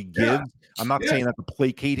and how much he gives. Yeah. I'm not saying that to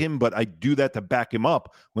placate him, but I do that to back him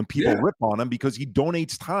up when people rip on him, because he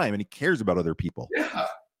donates time and he cares about other people. Yeah,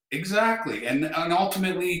 exactly. And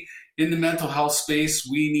ultimately, in the mental health space,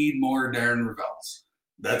 we need more Darren Rovells.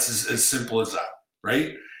 That's as simple as that,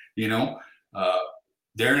 right?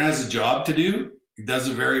 Darren has a job to do. He does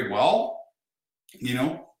it very well.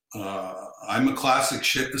 I'm a classic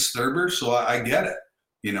shit disturber, so I get it.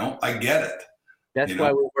 I get it. That's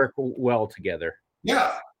why we work well together.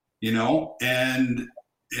 Yeah.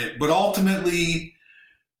 But ultimately,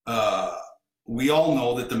 we all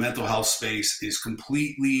know that the mental health space is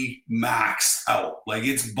completely maxed out. Like,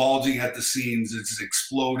 it's bulging at the seams, it's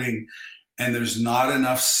exploding, and there's not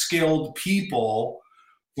enough skilled people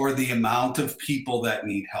for the amount of people that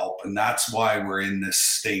need help. And that's why we're in this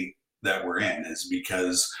state that we're in, is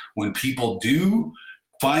because when people do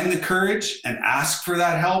find the courage and ask for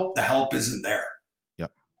that help, the help isn't there.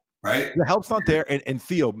 Yep. Right. The help's not there. And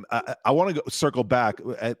Theo, I want to circle back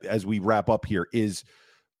as we wrap up here is,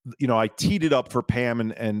 I teed it up for Pam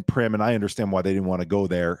and Prim, and I understand why they didn't want to go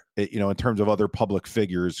there, in terms of other public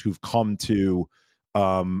figures who've come to,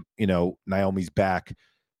 Naomi's back,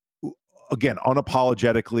 again,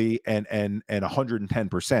 unapologetically and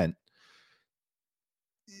 110%.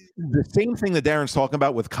 The same thing that Darren's talking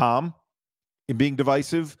about with calm and being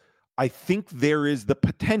divisive, I think there is the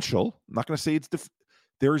potential, I'm not going to say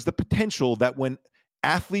there is the potential that when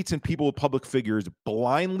athletes and people with public figures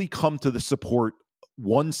blindly come to the support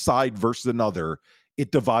one side versus another,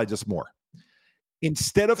 it divides us more.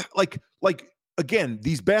 Instead of like again,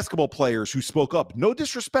 these basketball players who spoke up, no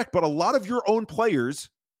disrespect, but a lot of your own players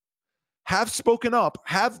have spoken up,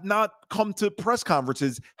 have not come to press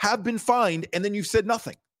conferences, have been fined, and then you've said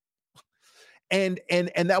nothing. And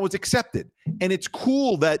that was accepted. And it's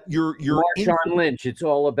cool that you're Marshawn Lynch. It's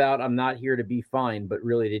all about, I'm not here to be fined, but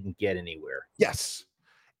really didn't get anywhere. Yes.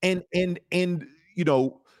 And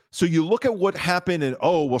so you look at what happened and,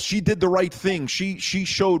 oh, well, she did the right thing. She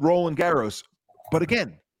showed Roland Garros. But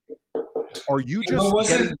again, are you just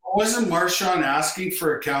wasn't Marshawn asking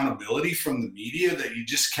for accountability from the media, that you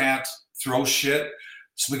just can't throw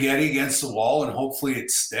spaghetti against the wall and hopefully it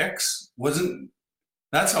sticks?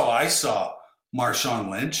 That's how I saw Marshawn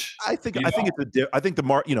Lynch. I think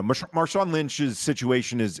Marshawn Lynch's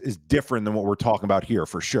situation is different than what we're talking about here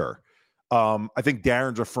for sure. I think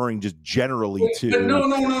Darren's referring just generally to. But no.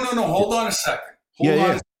 Hold on a second.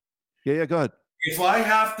 Yeah. Go ahead. If I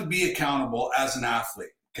have to be accountable as an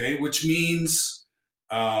athlete, okay, which means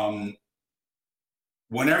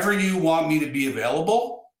whenever you want me to be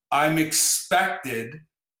available, I'm expected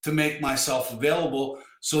to make myself available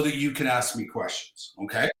so that you can ask me questions,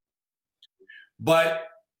 okay? But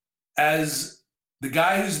as the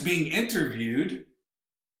guy who's being interviewed,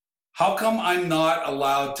 how come I'm not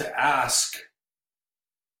allowed to ask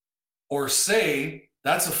or say,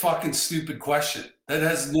 that's a fucking stupid question? That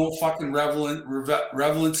has no fucking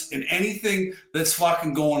relevance in anything that's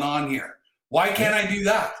fucking going on here. Why can't I do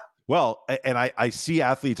that? Well, and I see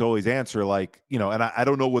athletes always answer like, and I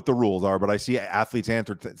don't know what the rules are, but I see athletes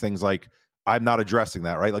answer things like, I'm not addressing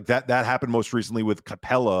that, right? Like that happened most recently with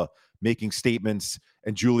Capella making statements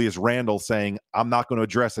and Julius Randle saying, I'm not going to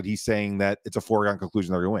address it. He's saying that it's a foregone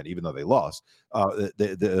conclusion they're going to win, even though they lost.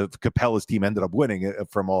 The Capella's team ended up winning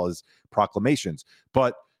from all his proclamations.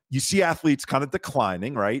 But you see athletes kind of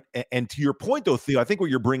declining, right? And to your point, though, Theo, I think what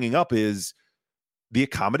you're bringing up is the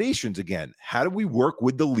accommodations again. How do we work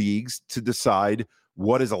with the leagues to decide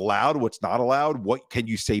what is allowed, what's not allowed? What can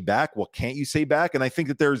you say back? What can't you say back? And I think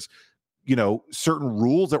that there's, certain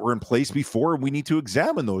rules that were in place before, and we need to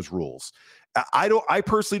examine those rules. I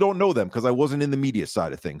personally don't know them because I wasn't in the media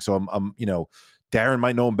side of things. So I'm Darren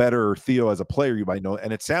might know him better, or Theo as a player, you might know.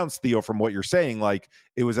 And it sounds, Theo, from what you're saying, like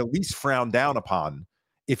it was at least frowned down upon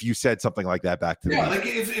if you said something like that back to them. Yeah, like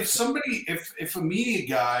if a media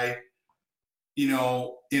guy, in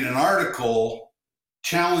an article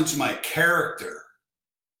challenged my character,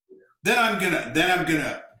 then I'm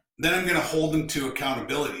gonna hold them to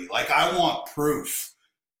accountability. Like I want proof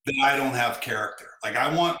that I don't have character. Like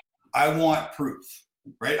I want proof,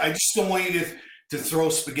 right? I just don't want you to throw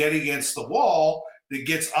spaghetti against the wall that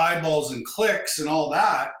gets eyeballs and clicks and all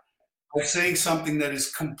that by saying something that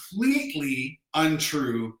is completely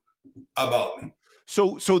untrue about me.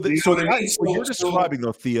 So what you're describing,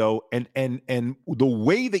 though, Theo, and the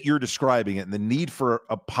way that you're describing it, and the need for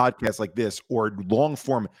a podcast like this or long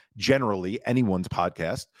form, generally anyone's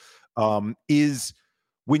podcast, is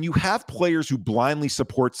when you have players who blindly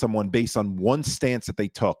support someone based on one stance that they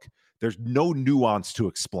took. There's no nuance to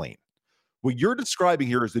explain. What you're describing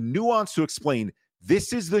here is the nuance to explain.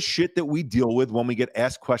 This is the shit that we deal with when we get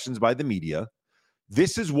asked questions by the media.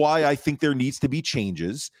 This is why I think there needs to be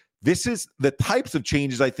changes. This is the types of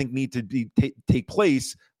changes I think need to be take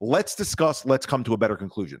place. Let's discuss. Let's come to a better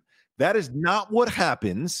conclusion. That is not what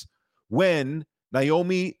happens when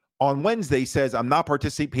Naomi on Wednesday says, I'm not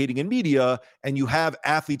participating in media, and you have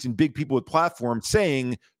athletes and big people with platforms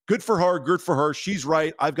saying, good for her. She's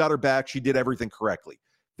right. I've got her back. She did everything correctly.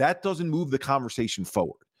 That doesn't move the conversation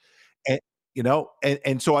forward.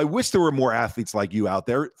 And so I wish there were more athletes like you out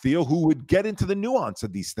there, Theo, who would get into the nuance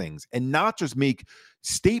of these things and not just make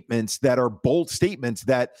statements that are bold statements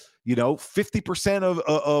that, 50%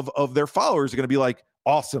 of their followers are going to be like,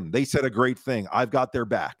 awesome. They said a great thing. I've got their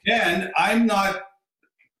back. And I'm not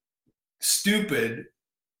stupid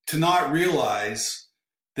to not realize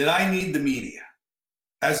that I need the media.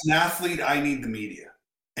 As an athlete, I need the media.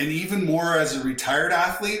 And even more as a retired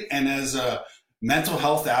athlete and as a mental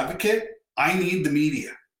health advocate, I need the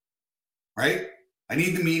media, right? I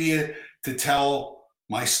need the media to tell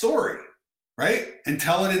my story, right? And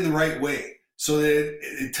tell it in the right way so that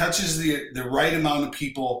it touches the right amount of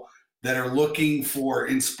people that are looking for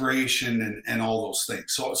inspiration and all those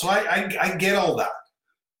things. So I get all that.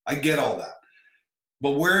 I get all that.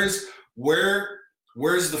 But where's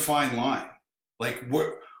the fine line? Like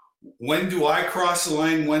when do I cross the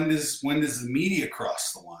line? When does the media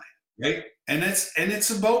cross the line? Right? And it's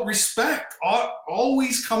about respect.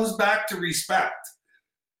 Always comes back to respect.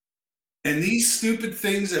 And these stupid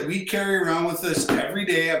things that we carry around with us every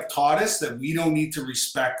day have taught us that we don't need to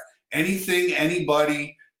respect anything,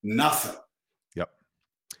 anybody, nothing. Yep.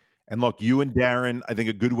 And look, you and Darren, I think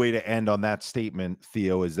a good way to end on that statement,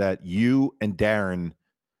 Theo, is that you and Darren,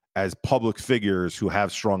 as public figures who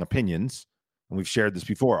have strong opinions, and we've shared this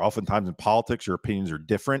before, oftentimes in politics, your opinions are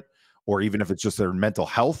different, or even if it's just their mental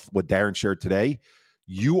health, what Darren shared today,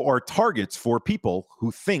 you are targets for people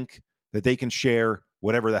who think that they can share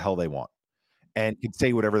whatever the hell they want and can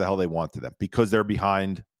say whatever the hell they want to them because they're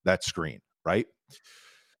behind that screen, right?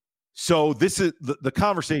 So this is the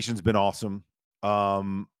conversation's been awesome.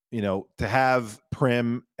 To have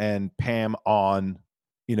Prim and Pam on,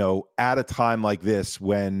 at a time like this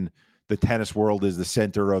when the tennis world is the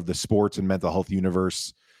center of the sports and mental health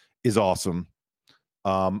universe is awesome.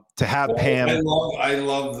 To have Pam, I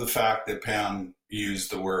love the fact that Pam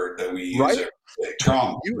used the word that we use, right?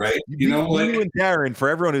 Trauma, right? You and Darren, for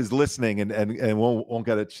everyone who's listening and won't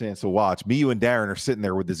get a chance to watch, me, you and Darren are sitting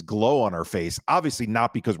there with this glow on our face. Obviously,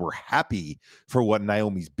 not because we're happy for what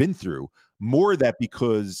Naomi's been through, more that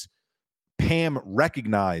because Pam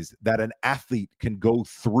recognized that an athlete can go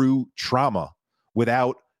through trauma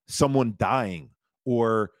without someone dying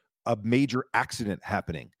or a major accident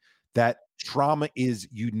happening. That trauma is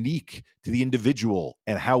unique to the individual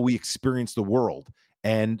and how we experience the world.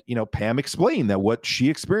 And, Pam explained that what she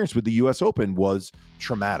experienced with the U.S. Open was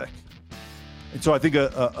traumatic. And so I think,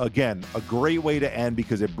 again, a great way to end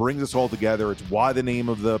because it brings us all together. It's why the name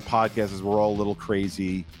of the podcast is We're All a Little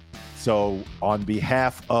Crazy. So on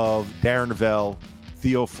behalf of Darren Rovell,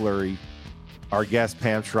 Theo Fleury, our guest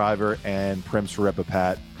Pam Shriver, and Prem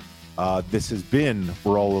Suripapat, This has been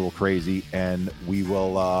We're All a Little Crazy, and we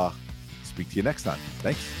will speak to you next time.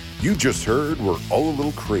 Thanks. You just heard We're All a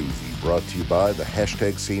Little Crazy, brought to you by the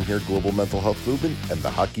 #SameHereGlobalMentalHealth Movement and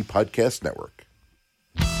the Hockey Podcast Network.